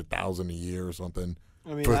 $600,000-$700,000 a year or something.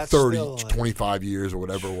 I mean, for that's 30, still, 25 years or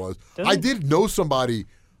whatever it was. I did know somebody.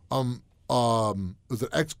 It was an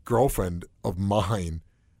ex-girlfriend of mine.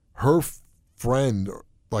 Her friend,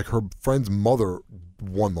 like her friend's mother,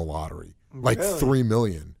 won the lottery, like $3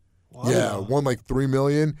 million. Wow. Yeah, won like $3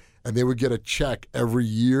 million, and they would get a check every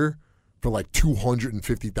year for like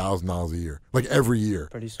 $250,000 a year, like every year,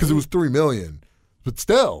 because it was $3 million. But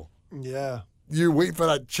still, yeah, you're waiting for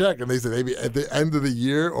that check, and they said maybe at the end of the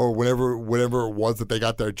year or whenever it was that they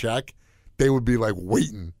got their check, they would be like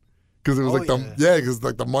waiting. Because it was because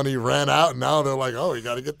like the money ran out, and now they're like, oh, you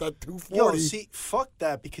got to get that $240. Yo, see, fuck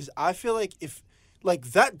that, because I feel like if, like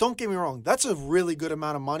that, don't get me wrong, that's a really good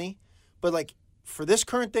amount of money, but like for this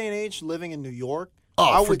current day and age, living in New York,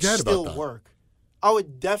 I would still work. I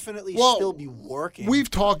would definitely still be working. We've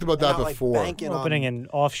talked about that before. Opening an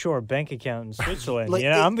offshore bank account in Switzerland. Like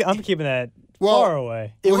I'm keeping that far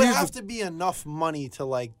away. It would have to be enough money to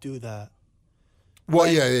like do that. Well,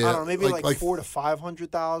 like, yeah. I don't know, maybe like $400,000 to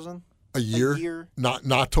 $500,000 a year.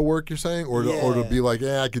 Not to work, you're saying, or to be like,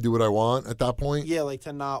 I could do what I want at that point. Yeah, like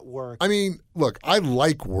to not work. I mean, look, I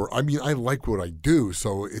like work. I mean, I like what I do,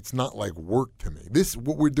 so it's not like work to me.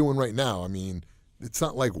 What we're doing right now. I mean, it's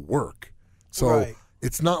not like work, so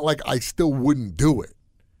it's not like I still wouldn't do it.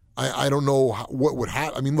 I don't know what would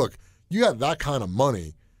happen. I mean, look, you got that kind of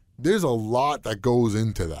money. There's a lot that goes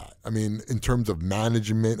into that. I mean, in terms of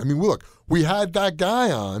management. I mean, look, we had that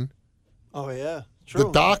guy on. Oh, yeah. True.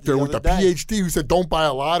 The doctor with the PhD who said, don't buy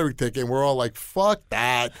a lottery ticket. And we're all like, fuck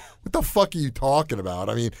that. What the fuck are you talking about?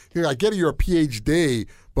 I mean, I get it, you're a PhD,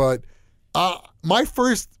 but my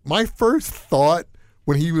first thought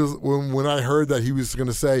when I heard that he was going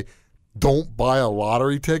to say, don't buy a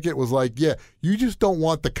lottery ticket was like, yeah, you just don't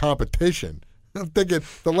want the competition. I'm thinking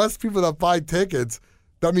the less people that buy tickets,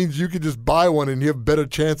 that means you could just buy one and you have a better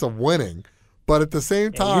chance of winning. But at the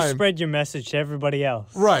same time, you spread your message to everybody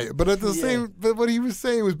else. Right. But at the but what he was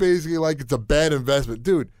saying was basically like it's a bad investment.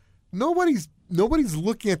 Dude, nobody's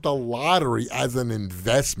looking at the lottery as an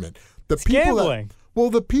investment. It's gambling.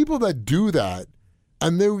 The people that do that,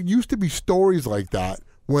 and there used to be stories like that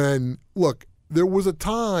when, look, there was a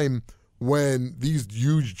time when these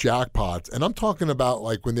huge jackpots, and I'm talking about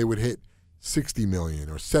like when they would hit 60 million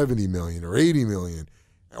or 70 million or 80 million,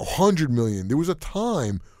 100 million. There was a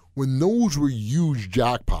time when those were huge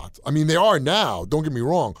jackpots. I mean, they are now, don't get me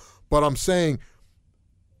wrong, but I'm saying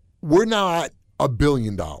we're now at $1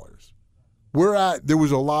 billion. There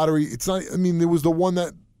was a lottery, there was the one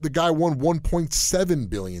that the guy won $1.7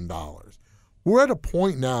 billion. We're at a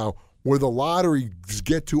point now where the lotteries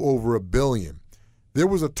get to over $1 billion. There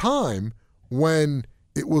was a time when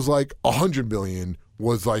it was like 100 million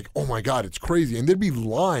was like, oh my God, it's crazy. And there'd be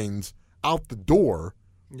lines out the door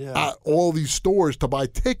at all these stores to buy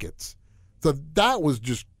tickets. So that was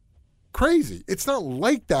just crazy. It's not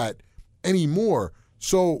like that anymore.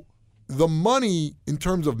 So the money in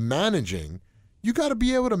terms of managing you got to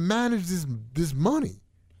be able to manage this money.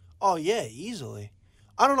 Oh yeah, easily.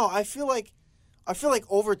 I don't know. I feel like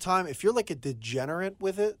over time, if you're like a degenerate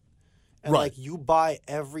with it, and like you buy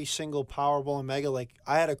every single Powerball and Mega, like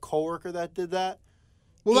I had a coworker that did that.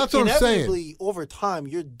 Well, that's what I'm saying. Inevitably, over time,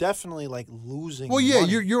 you're definitely like losing. Well, yeah,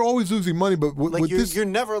 money. you're always losing money, but you're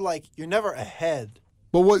never ahead.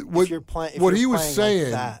 But what he was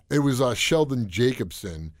saying, like it was Sheldon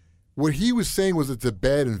Jacobson. What he was saying was it's a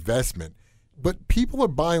bad investment. But people are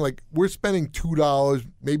buying, like, we're spending $2.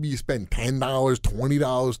 Maybe you spend $10, $20,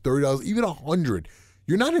 $30, even $100.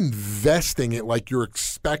 You're not investing it like you're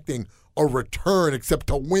expecting a return, except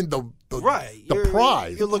to win the prize. You're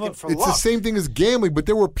looking for It's luck. the same thing as gambling. But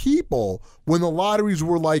there were people when the lotteries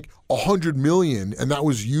were like $100 million, and that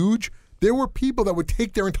was huge. There were people that would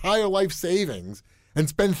take their entire life savings and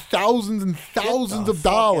spend thousands and thousands of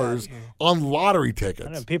dollars on lottery tickets.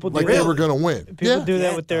 I know, people like do they that. were going to win. People do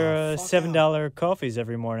that with their $7 coffees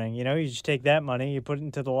every morning. You know, you just take that money, you put it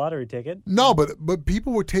into the lottery ticket. No, but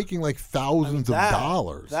people were taking like thousands of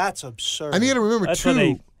dollars. That's absurd. And you got to remember That's too. why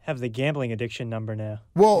they have the gambling addiction number now.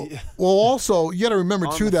 Well, also you got to remember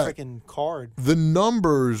on too the that frickin' card. the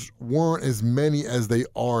numbers weren't as many as they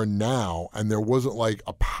are now, and there wasn't like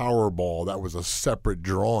a Powerball that was a separate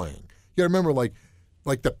drawing. You got to remember like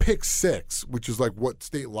the pick six, which is like what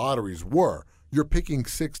state lotteries were. You're picking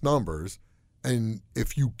 6 numbers, and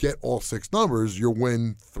if you get all 6 numbers, you'll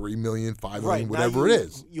win $3 million, $5 million, whatever it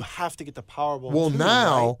is. You have to get the Powerball. Well, too,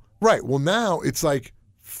 now, right? Well, now it's like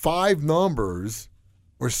 5 numbers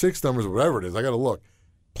or 6 numbers, or whatever it is. I got to look.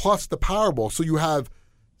 Plus the Powerball, so you have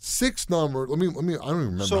 6 numbers. Let me. I don't even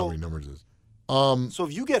remember how many numbers it is. So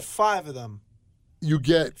if you get 5 of them, you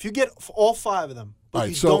get. If you get all 5 of them, but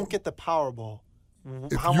you don't get the Powerball.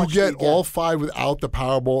 If how you much get do you get? all 5 without the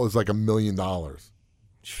Powerball, is like $1 million. Oh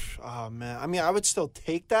man, I mean, I would still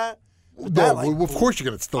take that. But No, that, like, well, of course you're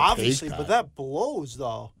gonna still obviously, take that. but that blows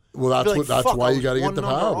though. Well, that's why you got to get the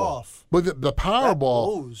Powerball. Off. But the Powerball.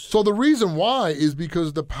 blows. So the reason why is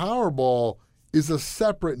because the Powerball is a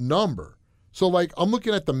separate number. So like I'm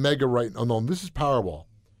looking at the Mega right now. No, this is Powerball.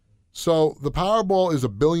 So the Powerball is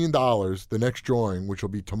 $1 billion. The next drawing, which will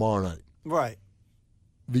be tomorrow night. Right.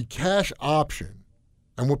 The cash option,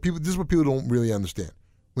 and this is what people don't really understand.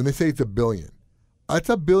 When they say it's $1 billion, that's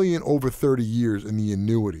 $1 billion over 30 years in the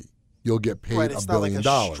annuity. You'll get paid $1 billion. It's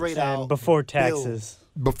not like a straight out before taxes.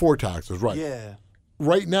 Before taxes, right. Yeah.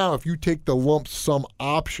 Right now, if you take the lump sum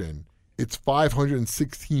option, it's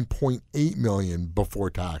 $516.8 million before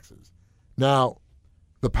taxes. Now,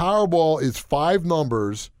 the Powerball is 5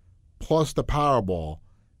 numbers plus the Powerball,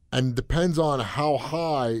 and depends on how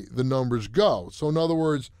high the numbers go. So, in other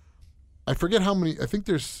words, I forget how many. I think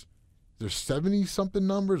there's 70 something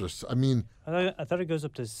numbers. I thought it goes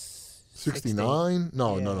up to 69.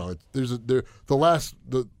 No. The last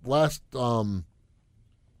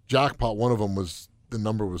jackpot. One of them the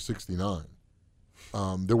number was 69.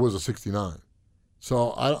 There was a 69.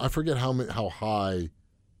 So I forget how high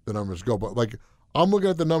the numbers go. But like I'm looking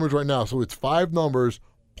at the numbers right now. So it's 5 numbers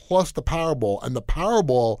plus the Powerball, and the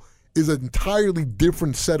Powerball is an entirely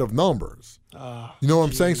different set of numbers. You know what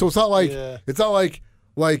I'm saying? So it's not like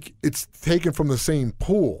it's taken from the same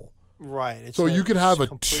pool. Right. So you could have a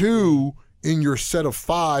 2 in your set of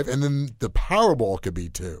 5, and then the Powerball could be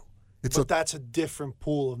 2. But that's a different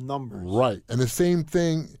pool of numbers. Right. And the same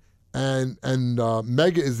thing, and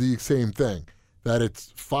Mega is the same thing, that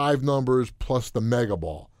it's 5 numbers plus the Mega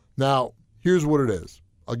Ball. Now, here's what it is.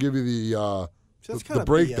 I'll give you the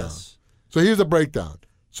breakdown. BS. So here's the breakdown.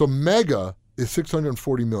 So Mega is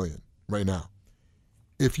 $640 million right now.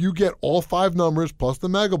 If you get all 5 numbers plus the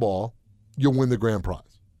Mega Ball, you'll win the grand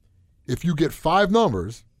prize. If you get 5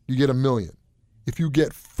 numbers, you get $1 million. If you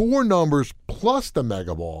get 4 numbers plus the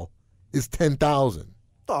Mega Ball, is $10,000.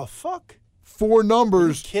 The fuck? 4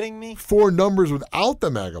 numbers. Are you kidding me? 4 numbers without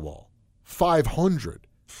the Mega Ball, $500.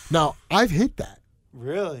 Now I've hit that.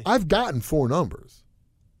 Really? I've gotten 4 numbers.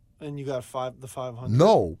 And you got the 500?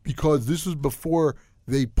 No, because this was before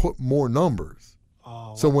they put more numbers.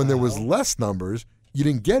 Oh, so when there was less numbers, you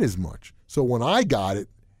didn't get as much. So when I got it,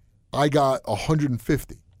 I got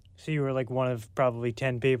 150. So you were like one of probably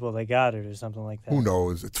 10 people that got it or something like that. Who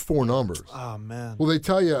knows? It's 4 numbers. Oh, man. Well, they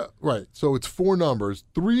tell you, right, so it's 4 numbers.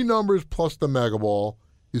 3 numbers plus the Mega Ball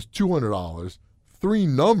is $200. 3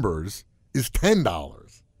 numbers is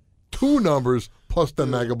 $10. 2 numbers plus the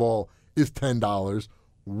Mega Ball is $10.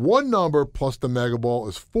 1 number plus the Mega Ball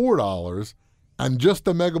is $4. And just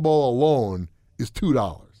the Mega Ball alone is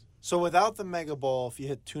 $2. So without the Mega Ball, if you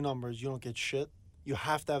hit 2 numbers, you don't get shit? You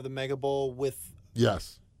have to have the Mega Ball with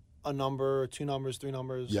Yes. a number, 2 numbers, 3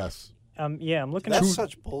 numbers? Yes. Yeah, I'm looking That's at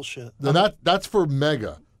such bullshit. Then that's for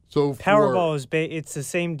mega. So Powerball is it's the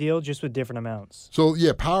same deal, just with different amounts. So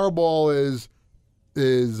yeah, Powerball is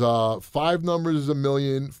 5 numbers is $1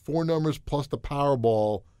 million, 4 numbers plus the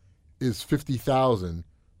Powerball is 50,000.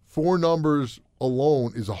 4 numbers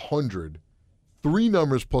alone is 100. 3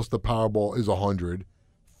 numbers plus the Powerball is 100.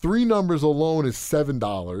 3 numbers alone is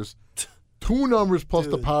 $7. 2 numbers plus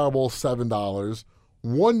the Powerball is $7.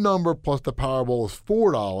 1 number plus the Powerball is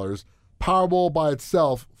 $4. Powerball by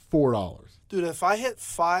itself, $4. Dude, if I hit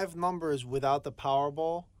 5 numbers without the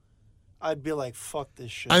Powerball, I'd be like, fuck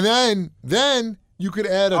this shit. And then you could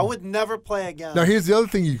add I would never play again. Now, here's the other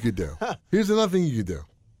thing you could do. Here's another thing you could do.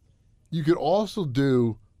 You could also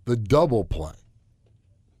do the double play.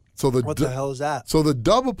 So what the hell is that? So the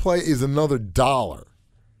double play is another $1.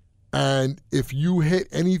 And if you hit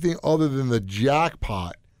anything other than the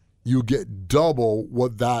jackpot, you get double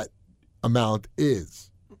what that amount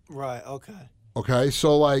is. Right, okay. Okay,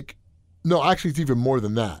 so no, actually it's even more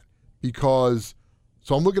than that. Because,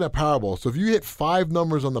 so I'm looking at Powerball. So if you hit 5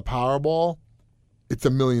 numbers on the Powerball, it's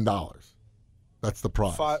 $1 million. That's the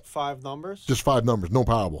prize. 5 numbers? Just 5 numbers, no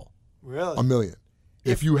Powerball. Really? $1 million.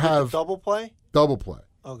 If you with have the double play? Double play.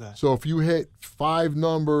 Okay. So if you hit 5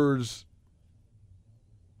 numbers,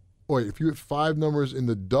 if you hit 5 numbers in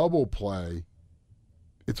the double play,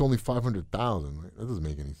 it's only 500,000. Right? That doesn't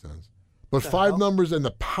make any sense. But 5 numbers in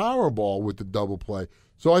the Powerball with the double play.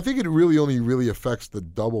 So I think it really affects the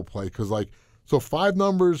double play because so 5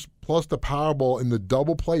 numbers plus the Powerball in the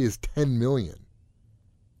double play is 10 million,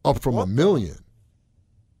 up from $1 million.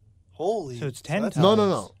 Holy. So it's 10 times.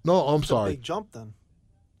 No. I'm That's sorry. a big jump then.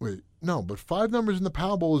 Wait, no, but 5 numbers in the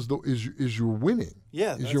Powerball is you're winning.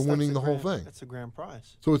 Yeah, you're winning the whole thing. That's a grand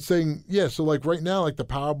prize. So it's saying, so right now, the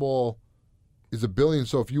Powerball is $1 billion.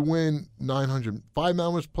 So if you win 5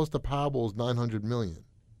 numbers plus the Powerball is 900 million.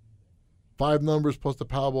 5 numbers plus the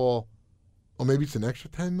Powerball, or maybe it's an extra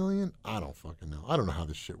 10 million. I don't fucking know. I don't know how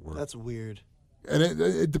this shit works. That's weird. And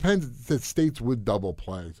it depends. The states would double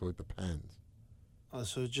play, so it depends. Oh,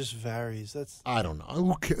 so it just varies. I don't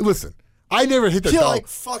know. Listen. I never hit the You're double. like,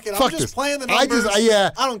 fuck it. I'm just this. playing the numbers.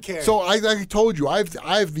 I don't care. So I told you, I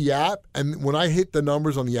have the app, and when I hit the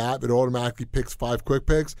numbers on the app, it automatically picks 5 quick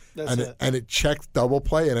picks, and it checks double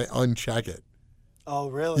play, and I uncheck it. Oh,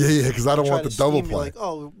 really? Yeah, because I don't want the double play. Like,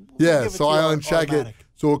 oh, yeah, so I uncheck it.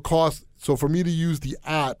 So it costs. So for me to use the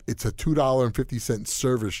app, it's a $2.50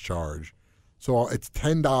 service charge. So it's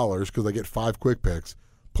 $10 because I get 5 quick picks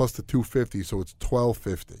plus the $2.50, so it's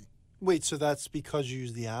 $12.50. Wait, so that's because you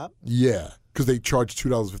use the app? Yeah, because they charge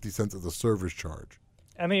 $2.50 as a service charge.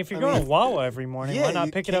 I mean, if you're going to Wawa every morning, why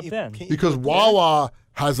not pick it up then? Because Wawa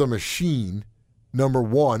has a machine, number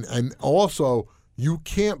one, and also you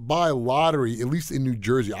can't buy lottery, at least in New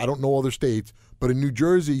Jersey. I don't know other states, but in New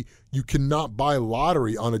Jersey, you cannot buy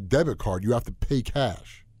lottery on a debit card. You have to pay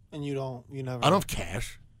cash. And you never. I don't have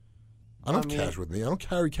cash. I don't have cash with me. I don't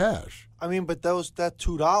carry cash. I mean, but that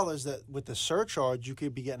 $2 that with the surcharge, you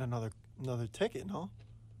could be getting another ticket, no?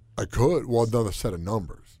 I could. Well, another set of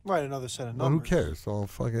numbers. Right, another set of Well, numbers. who cares? So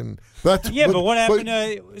fucking. But what happened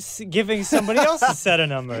to giving somebody else a set of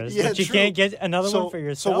numbers? Yeah, but you can't get another one for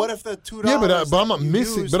yourself. So what if the $2? Yeah, but I'm not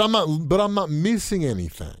missing. But I'm not missing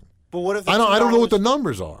anything. But what if I don't know what the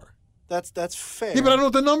numbers are. That's fair. Yeah, but I don't know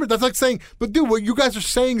what the numbers. That's like saying, but dude, what you guys are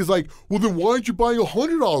saying is like, well, then why aren't you buying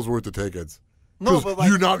 $100 worth of tickets? No, but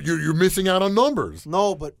you're missing out on numbers.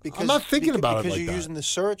 No, but because I'm not thinking about it like that. Because you're using the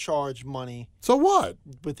surcharge money. So what?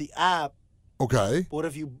 With the app. Okay. What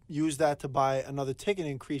if you use that to buy another ticket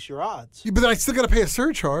and increase your odds? Yeah, but I still got to pay a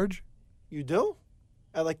surcharge. You do?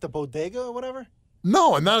 At like the bodega or whatever?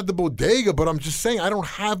 No, I'm not at the bodega, but I'm just saying I don't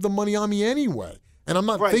have the money on me anyway. And I'm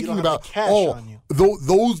not thinking about cash on you.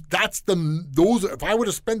 those. If I were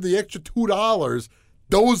to spend the extra $2,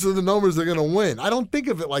 those are the numbers that are going to win. I don't think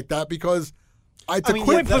of it like that because it's a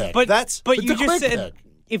quick pick. But you just said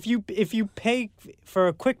if you pay for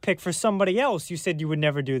a quick pick for somebody else, you said you would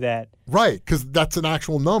never do that. Right, because that's an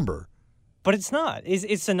actual number. But it's not.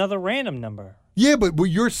 It's another random number. Yeah, but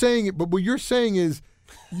what you're saying is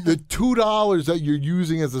the $2 that you're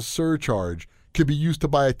using as a surcharge could be used to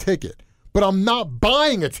buy a ticket. But I'm not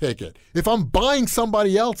buying a ticket. If I'm buying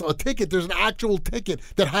somebody else a ticket, there's an actual ticket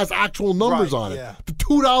that has actual numbers on it. Yeah. The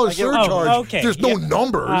 $2 surcharge, there's no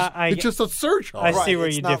numbers. It's just a surcharge. I see where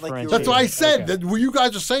you differentiate. That's what I said. That what you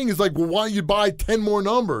guys are saying is like, well, why don't you buy 10 more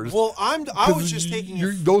numbers? Well, I was just thinking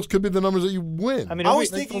those could be the numbers that you win. I mean, I was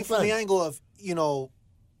thinking from the angle of, it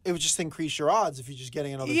would just increase your odds if you're just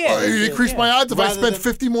getting another. Yeah, it increase my odds if I spent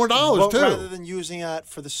 $50 more too. Rather than using that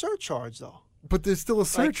for the surcharge, though. But there's still a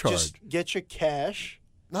surcharge. Just get your cash.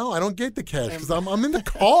 No, I don't get the cash because I'm in the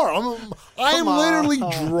car. I am literally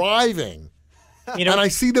driving. And I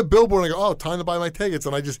see the billboard and I go, oh, time to buy my tickets.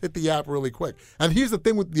 And I just hit the app really quick. And here's the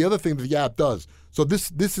thing with the other thing that the app does. So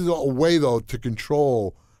this is a way, though, to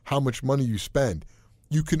control how much money you spend.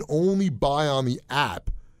 You can only buy on the app.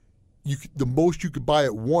 The most you could buy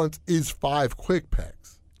at once is 5 quick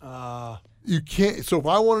picks. You can't. So if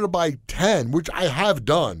I wanted to buy 10, which I have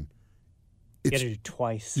done, you got to do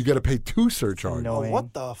twice. You got to pay 2 surcharges. Oh,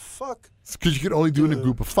 what the fuck? Because you can only do it in a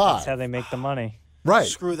group of 5. That's how they make the money. Right.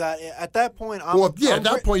 Screw that. At that point, at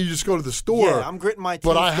that point, you just go to the store. Yeah, I'm gritting my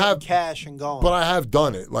teeth, getting cash and going. But I have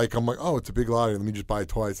done it. Like, I'm like, oh, it's a big lottery. Let me just buy it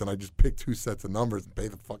twice. And I just pick 2 sets of numbers and pay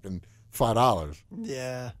the fucking $5.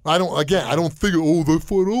 Yeah. I don't think, oh, that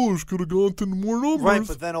 $5 could have gone to more numbers. Right,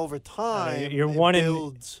 but then over time, you're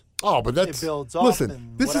builds. Oh, but that's it builds up.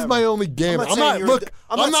 Listen, this is my only game. I'm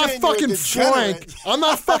not fucking Frank. I'm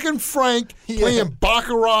not fucking Frank playing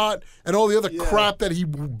baccarat and all the other crap that he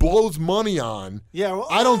blows money on. Yeah, well,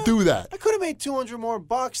 I don't do that. I could have made $200 more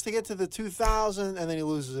to get to the 2,000, and then he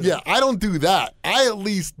loses it. Yeah, I don't do that. I at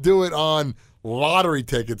least do it on lottery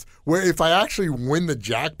tickets, where if I actually win the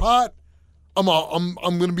jackpot, I'm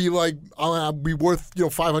gonna be like, I'll be worth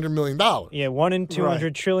 $500 million. Yeah, 1 in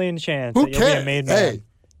 200 trillion chance Who that you'll be a made man. Hey,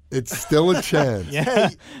 it's still a chance. Hey,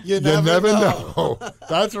 you never know.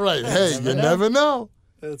 That's right. Hey, you never know.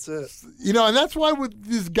 That's it. And that's why what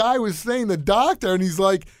this guy was saying, the doctor, and he's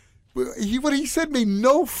like, what he said made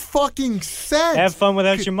no fucking sense. Have fun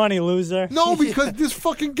without your money, loser. No, because this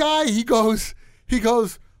fucking guy, he goes,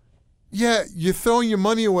 yeah, you're throwing your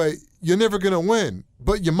money away. You're never going to win,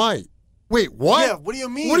 but you might. Wait, what? Yeah, what do you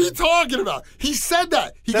mean? What are you talking about? He said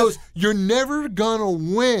that. He goes, you're never going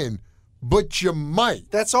to win, but you might.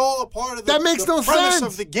 That's all a part of that makes no premise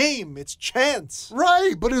sense. of the game. It's chance.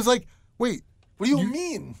 Right, but it was like, wait. What do you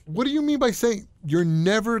mean? What do you mean by saying you're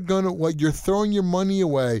never going to, you're throwing your money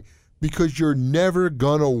away because you're never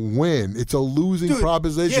going to win? It's a losing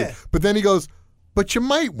proposition. Yeah. But then he goes, but you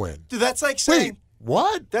might win. Dude, that's like saying. Wait,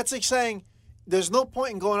 what? That's like saying there's no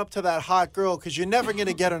point in going up to that hot girl because you're never going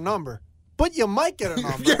to get her number. But you might get a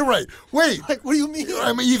number. Yeah, right. Wait. Like, what do you mean?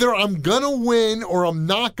 I mean, either I'm going to win or I'm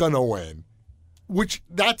not going to win, which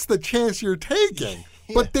that's the chance you're taking.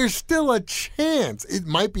 Yeah. But there's still a chance. It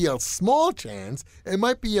might be a small chance. It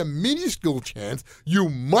might be a minuscule chance. You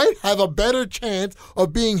might have a better chance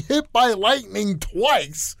of being hit by lightning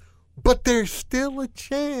twice, but there's still a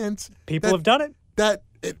chance. People have done it.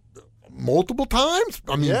 Multiple times.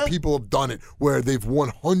 I mean, people have done it where they've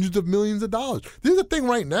won hundreds of millions of dollars. There's a thing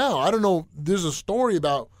right now. I don't know. There's a story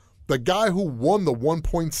about the guy who won the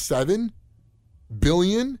 $1.7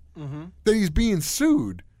 billion that he's being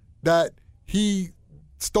sued that he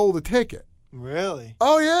stole the ticket. Really?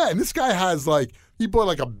 Oh yeah. And this guy has he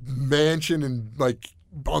bought a mansion in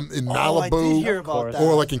Malibu, I did hear about that.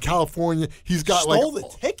 or in California. He's got stole the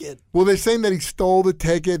ticket. Well, they're saying that he stole the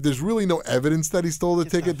ticket. There's really no evidence that he stole the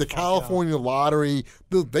ticket. The California lottery,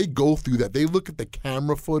 they go through that. They look at the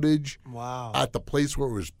camera footage. Wow. At the place where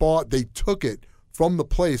it was bought. They took it from the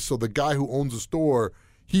place, so the guy who owns the store,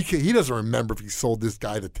 he doesn't remember if he sold this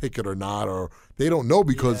guy the ticket or not, or they don't know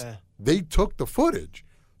because they took the footage.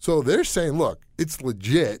 So they're saying, look, it's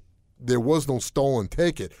legit. There was no stolen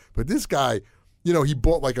ticket, but this guy. He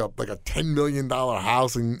bought a $10 million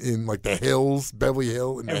house in the hills, Beverly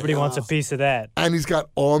Hills. Everybody wants a piece of that. And he's got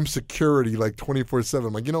armed security 24/7.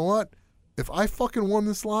 I'm like, you know what? If I fucking won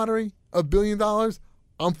this lottery, $1 billion,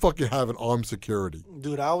 I'm fucking having armed security.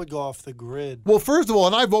 Dude, I would go off the grid. Well, first of all,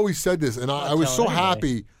 and I've always said this, and I was so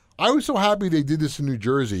happy. I was so happy they did this in New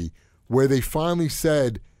Jersey, where they finally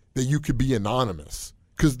said that you could be anonymous.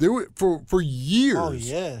 Because they were for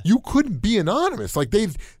years, you couldn't be anonymous.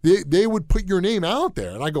 They would put your name out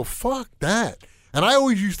there, and I go, fuck that. And I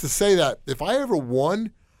always used to say that if I ever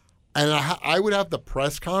won, and I would have the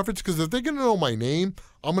press conference, because if they're going to know my name,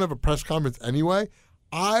 I'm going to have a press conference anyway.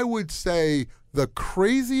 I would say the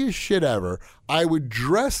craziest shit ever. I would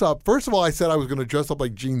dress up. First of all, I said I was going to dress up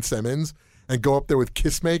like Gene Simmons and go up there with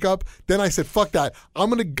Kiss makeup. Then I said, fuck that.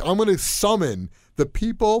 I'm gonna summon the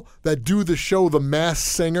people that do the show The Masked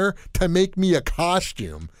Singer to make me a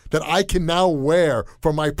costume that I can now wear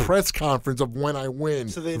for my press conference of when I win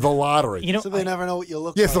the lottery. So they never know what you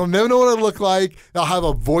look like. Yes, they'll never know what I look like. I'll have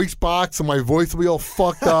a voice box, and my voice will be all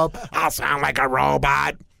fucked up. I'll sound like a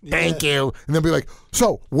robot. Thank you. And they'll be like,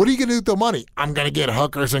 so what are you going to do with the money? I'm going to get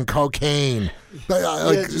hookers and cocaine.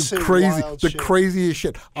 Like crazy, craziest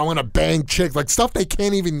shit. I'm going to bang chicks. Like stuff they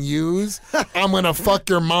can't even use. I'm going to fuck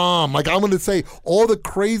your mom. Like I'm going to say all the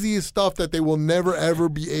craziest stuff that they will never, ever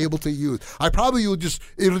be able to use.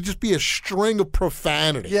 It'll just be a string of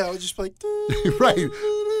profanity. Yeah, it'll just be like, right.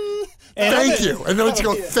 Thank you. And then it's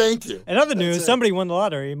go, thank you. In other news, somebody won the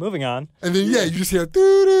lottery. Moving on. And then, you just hear,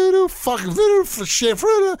 doo-doo-doo, fucking shit,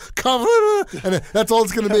 and that's all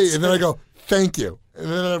it's going to be. And then I go, thank you.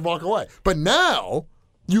 And then I walk away. But now,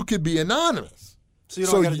 you could be anonymous. So you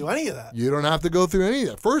don't got to do any of that. You don't have to go through any of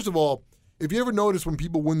that. First of all, if you ever notice when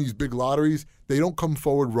people win these big lotteries, they don't come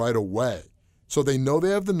forward right away. So they know they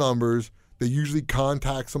have the numbers. They usually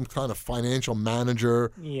contact some kind of financial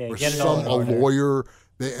manager or a lawyer.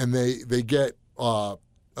 They get a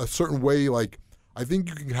certain way, like, I think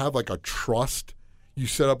you can have like a trust. You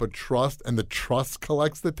set up a trust and the trust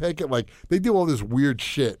collects the ticket. Like, they do all this weird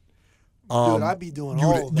shit. Dude, I'd be doing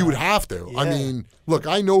all of that. You would have to. Yeah. I mean, look,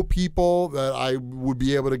 I know people that I would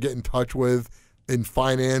be able to get in touch with in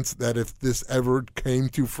finance that if this ever came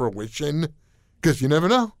to fruition, because you never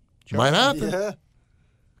know. Sure. Might happen. Yeah.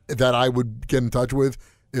 That I would get in touch with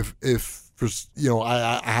if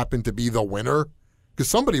I happen to be the winner. Because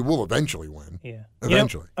somebody will eventually win. Yeah.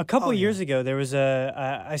 Eventually. A couple years ago, there was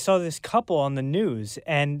I saw this couple on the news,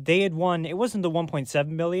 and they had won. It wasn't the 1.7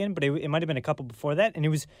 million, but it might have been a couple before that, and it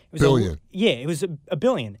was billion. It was a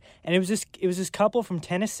billion, and it was this couple from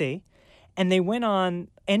Tennessee, and they went on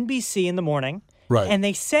NBC in the morning, right? And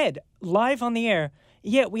they said live on the air,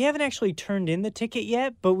 "Yeah, we haven't actually turned in the ticket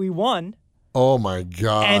yet, but we won." Oh my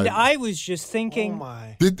God! And I was just thinking,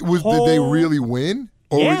 did they really win?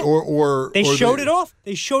 Or they showed it off.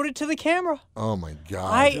 They showed it to the camera. Oh my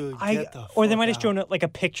God! Or they might have shown it like a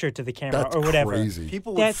picture to the camera or whatever. Crazy.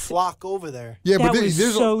 People would flock over there. Yeah, that but was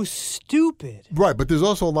so stupid. Right, but there's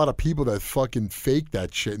also a lot of people that fucking fake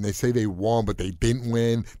that shit, and they say they won, but they didn't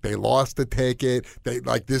win. They lost the ticket. They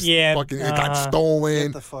fucking it got stolen.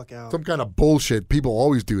 Get the fuck out. Some kind of bullshit. People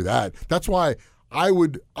always do that. That's why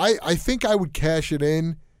I think I would cash it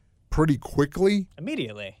in pretty quickly.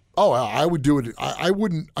 Immediately. Oh, I would do it. I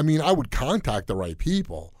wouldn't. I mean, I would contact the right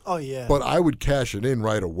people. Oh, yeah. But I would cash it in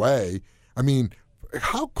right away. I mean,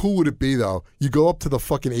 how cool would it be, though? You go up to the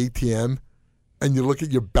fucking ATM and you look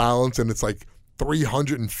at your balance and it's like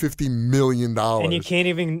 $350 million. And you can't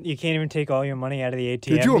even take all your money out of the ATM.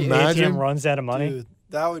 Could you imagine? The ATM runs out of money. Dude,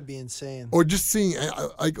 that would be insane. Or just seeing,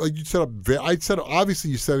 like you set up, obviously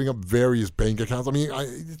you're setting up various bank accounts. I mean,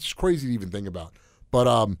 it's crazy to even think about.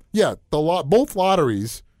 But, yeah, both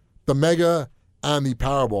lotteries, the Mega and the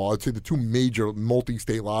Powerball, I'd say the two major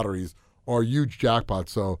multi-state lotteries are huge jackpots.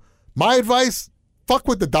 So my advice, fuck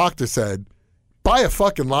what the doctor said. Buy a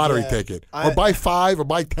fucking lottery ticket. Or buy 5 or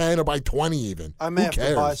buy 10 or buy 20 even. I may have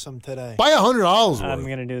to buy some today. Buy $100 worth. I'm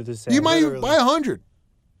going to do the same. You might buy 100.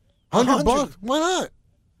 $100. Why not?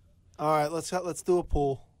 All right, let's do a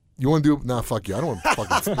pool. You want to do? Nah, fuck you. I don't want to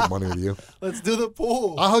fucking spend money with you. Let's do the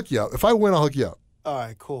pool. I'll hook you up. If I win, I'll hook you up. All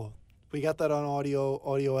right, cool. We got that on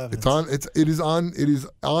audio evidence. It is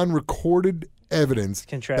on recorded evidence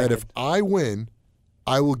that if I win,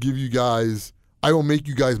 I will make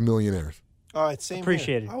you guys millionaires. All right, same.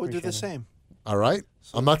 Appreciate here. it. I would do the same. All right.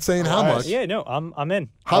 So, I'm not saying how much. Yeah, no, I'm in.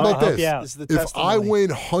 How about this? This is the if testimony. I win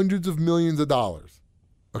hundreds of millions of dollars,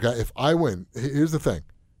 okay? If I win, here's the thing,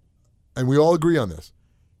 and we all agree on this.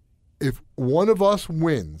 If one of us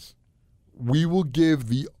wins, we will give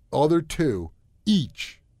the other two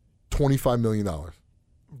each $25 million.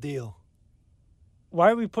 Deal. Why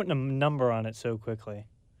are we putting a number on it so quickly?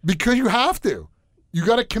 Because you have to. You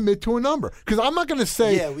got to commit to a number. Because I'm not going to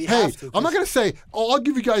say, I'm not going to say, I'll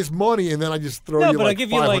give you guys money, and then I just throw you like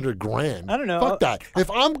 $500,000. I don't know. Fuck that. If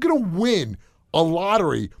I'm going to win a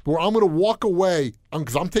lottery where I'm going to walk away,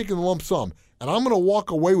 because I'm taking the lump sum, and I'm going to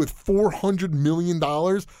walk away with $400 million,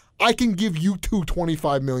 I can give you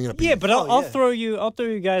 $25 million apiece. Yeah, but I'll throw you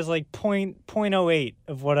guys like 0.08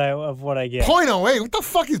 of what I get. 0.08? What the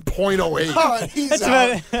fuck is 0.08? Oh, he's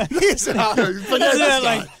out. He's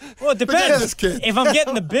out. Well, it depends. This kid. If I'm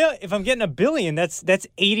getting a billion, that's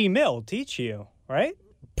 80 mil to each of you, right?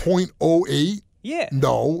 0.08? Yeah.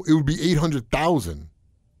 No, it would be 800,000.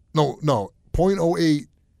 No. 0.08.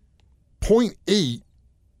 0.8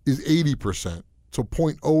 is 80%. So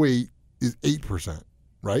 0.08 is 8%.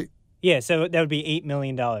 Right? Yeah, so that would be $8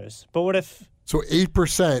 million. But what if... So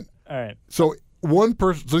 8%. All right. So one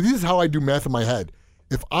person... So this is how I do math in my head.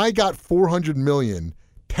 If I got $400 million,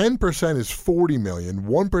 10% is $40 million,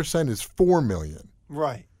 1% is $4 million.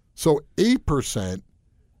 Right. So 8%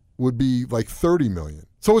 would be like $30 million.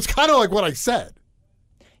 So it's kind of like what I said.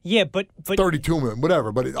 Yeah, but 32 million,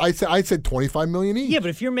 whatever. But I said 25 million each. Yeah, but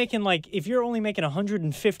if you're only making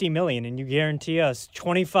 150 million and you guarantee us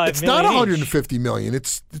 25 it's million, not 150 million.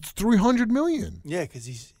 It's 300 million. Yeah, because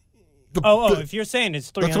he's. If you're saying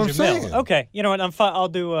it's 300 that's what I'm saying. mil. Okay, you know what? I'm fine.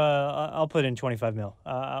 I'll put in 25 mil.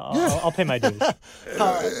 I'll pay my dues.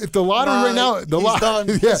 If the lottery right now, he's done.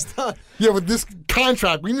 Yeah, He's done. yeah. With this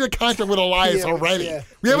contract, we need a contract with Elias already. Yeah.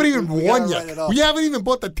 We haven't even we won gotta yet. write it up. We haven't even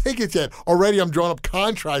bought the tickets yet. Already, I'm drawing up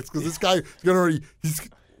contracts because this guy is gonna already.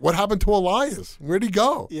 What happened to Elias? Where'd he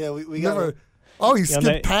go? Yeah, we Never. got. Oh, he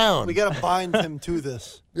skipped town. We got to bind him to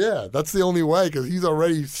this. Yeah, that's the only way because he's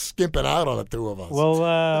already skimping out on the two of us.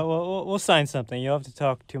 We'll sign something. You'll have to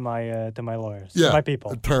talk to my lawyers. Yeah, my people,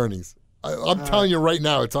 attorneys. I'm telling you right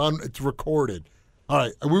now, it's recorded. All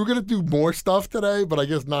right, we were gonna do more stuff today, but I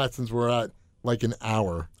guess not since we're at like an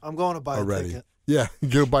hour. I'm going to buy already. a ticket. Yeah,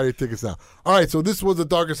 go buy your tickets now. All right, so this was the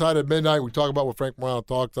Darker Side of Midnight. We talk about what Frank Morano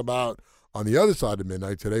talks about on the other side of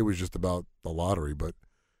midnight. Today was just about the lottery, but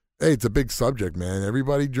hey, it's a big subject, man.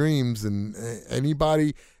 Everybody dreams, and any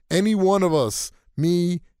one of us,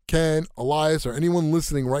 me, Ken, Elias, or anyone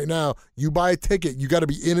listening right now, you buy a ticket, you got to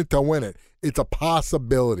be in it to win it. It's a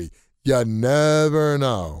possibility. You never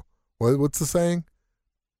know. What's the saying?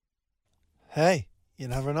 Hey, you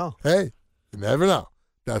never know. Hey, you never know.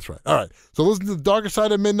 That's right. All right. So listen to the Darker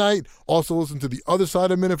Side of Midnight. Also listen to the Other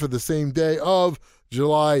Side of Midnight for the same day of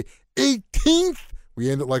July 18th.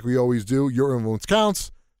 We end it like we always do. Your influence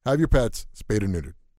counts. Have your pets spayed or neutered.